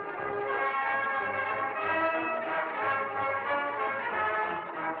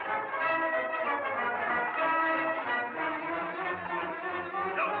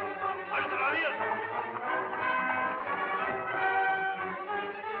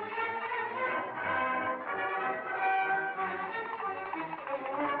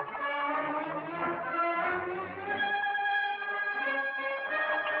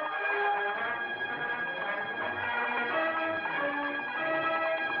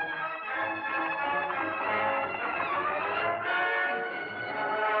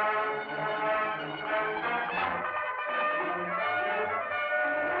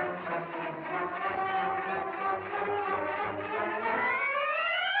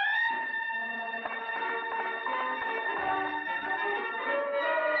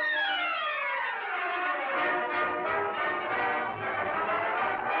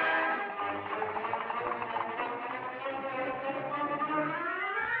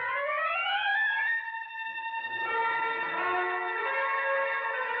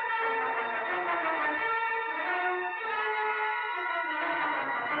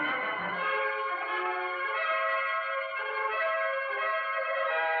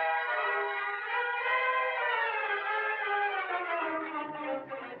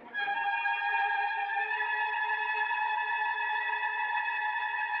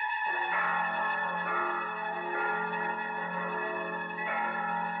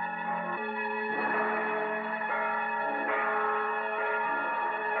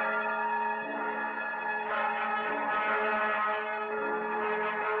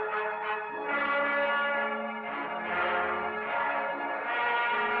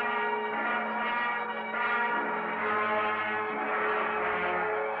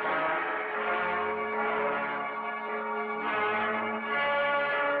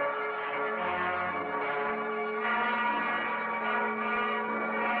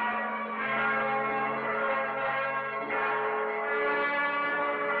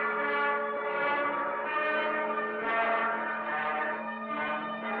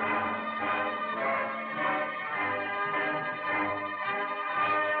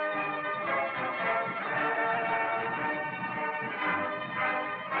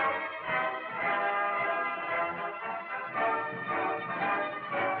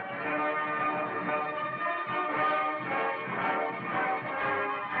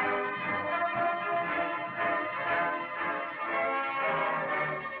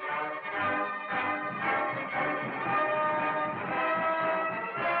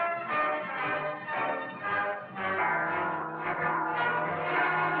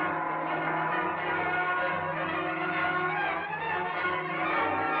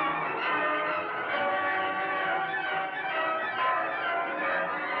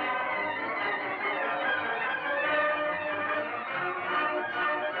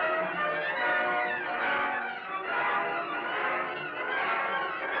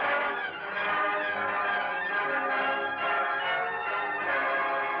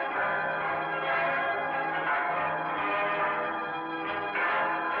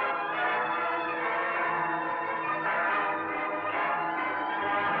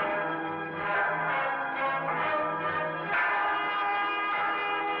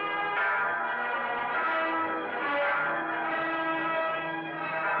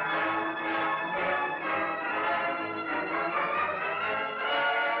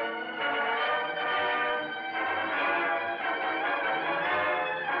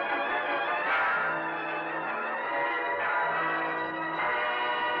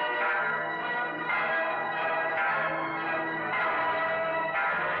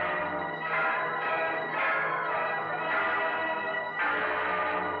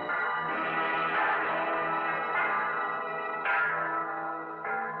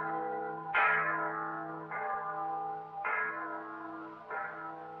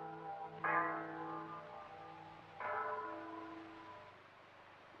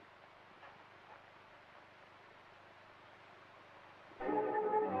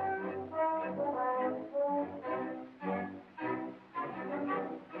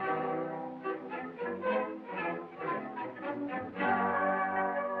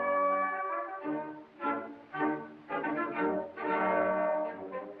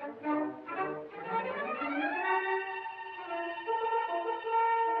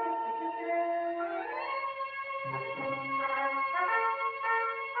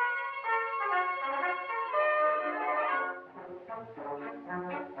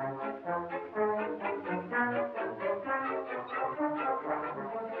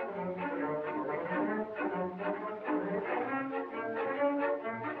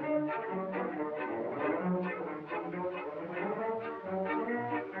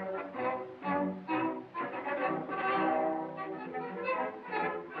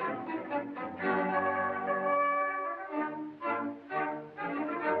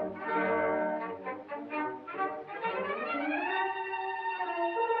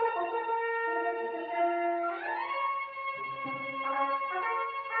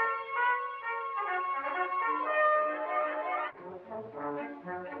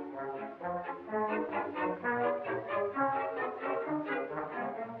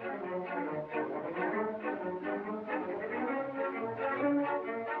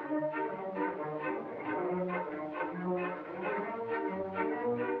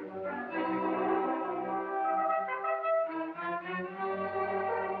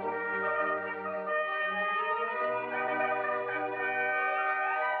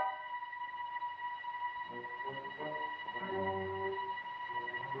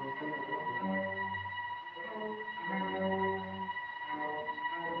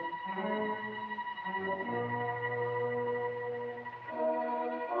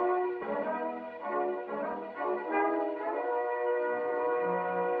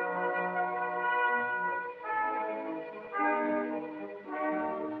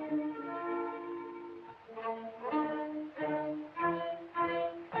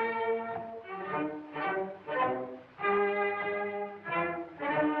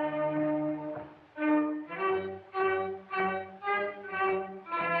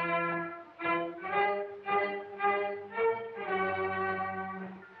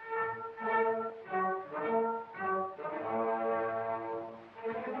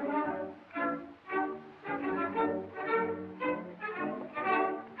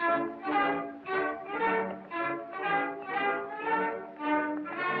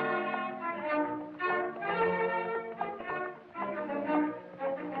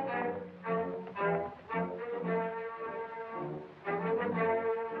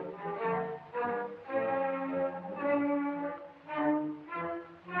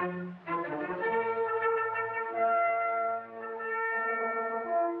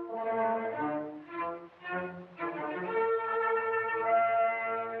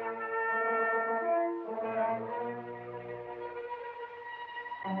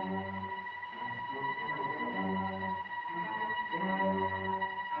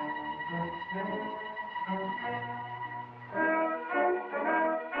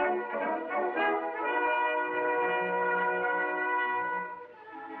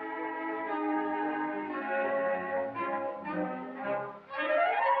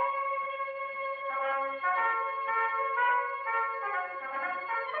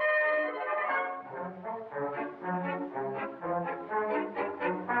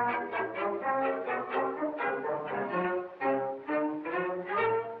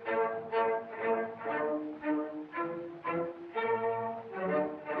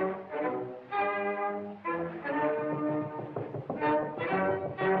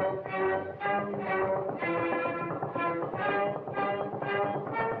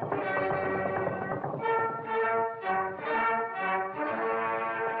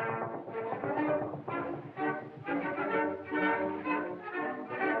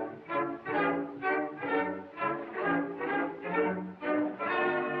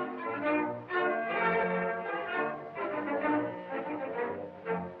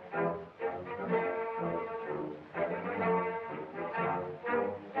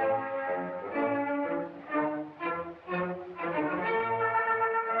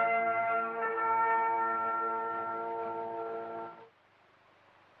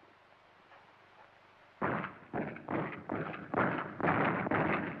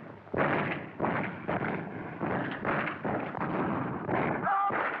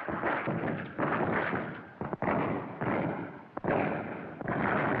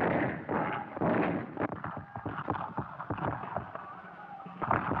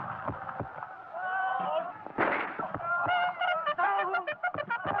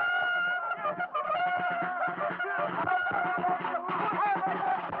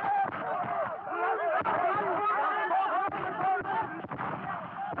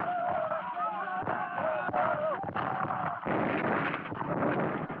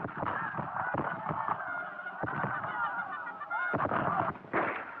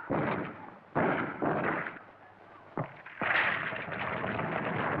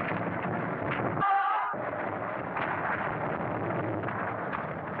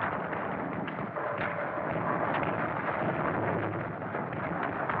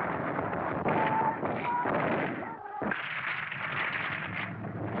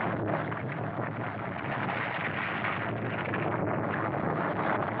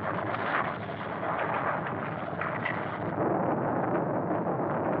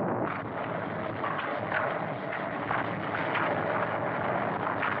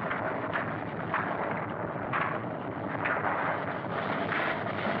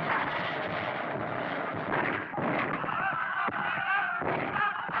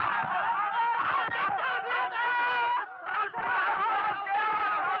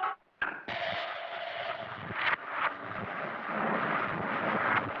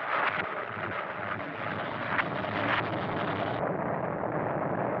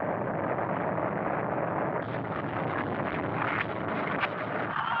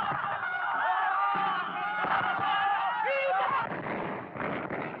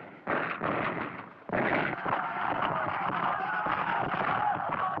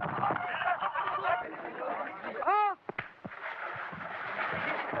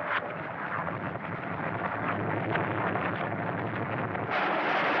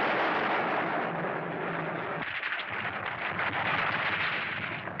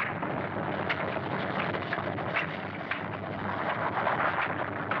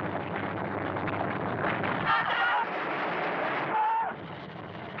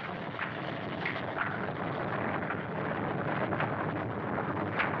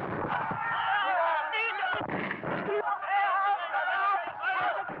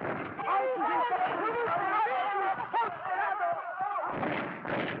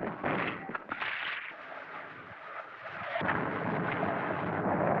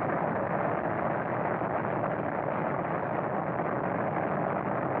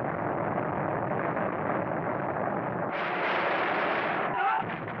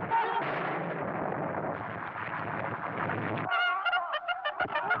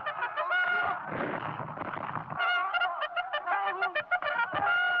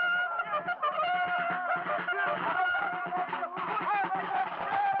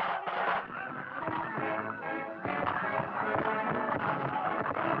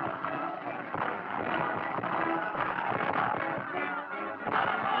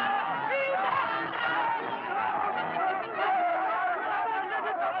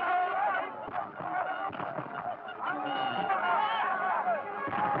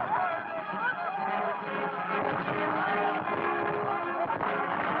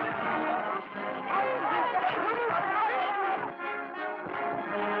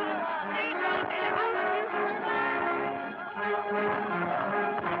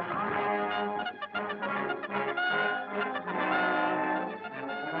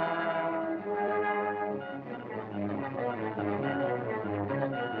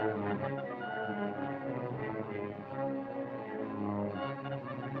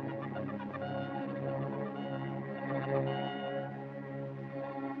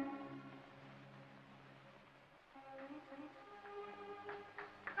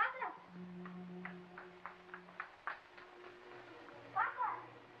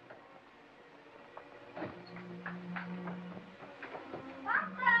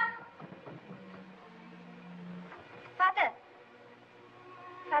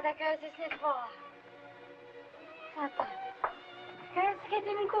 Vater, es ist nicht wahr. Vater, es geht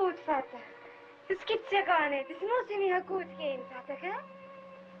ihm gut, Vater. Das gibt's ja gar nicht. Es muss ihm ja gut gehen, Vater, gell?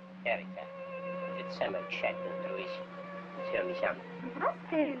 Erika, jetzt sei mal gescheit und ruhig. Und hör mich an. Was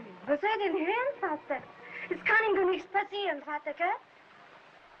denn? Was soll er denn hören, Vater? Es kann ihm doch nichts passieren, Vater, gell?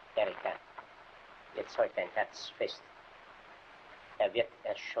 Erika, jetzt halt dein Herz fest. Er wird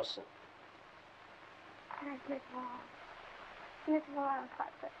erschossen. Das ist nicht wahr. Das ist nicht wahr,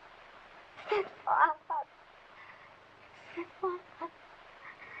 Vater. Das ist nicht wahr, Vater. Das ist nicht wahr, Vater.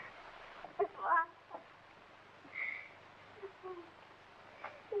 Das ist wahr. Das ist nicht wahr.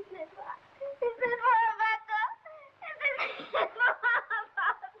 Das ist nicht wahr, Vater. Das ist nicht wahr, Vater.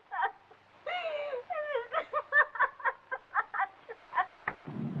 Das ist nicht wahr,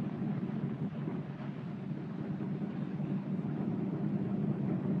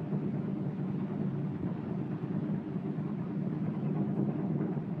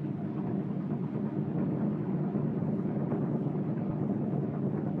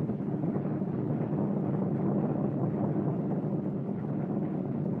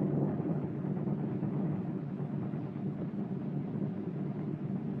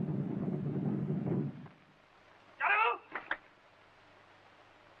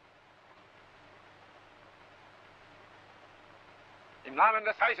 Im Namen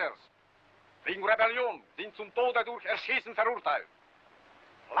des Kaisers, wegen Rebellion, sind zum Tode durch Erschießen verurteilt.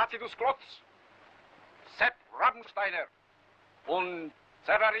 Placidus Klotz, Sepp Rabensteiner und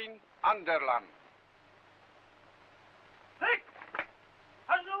Severin Anderlan.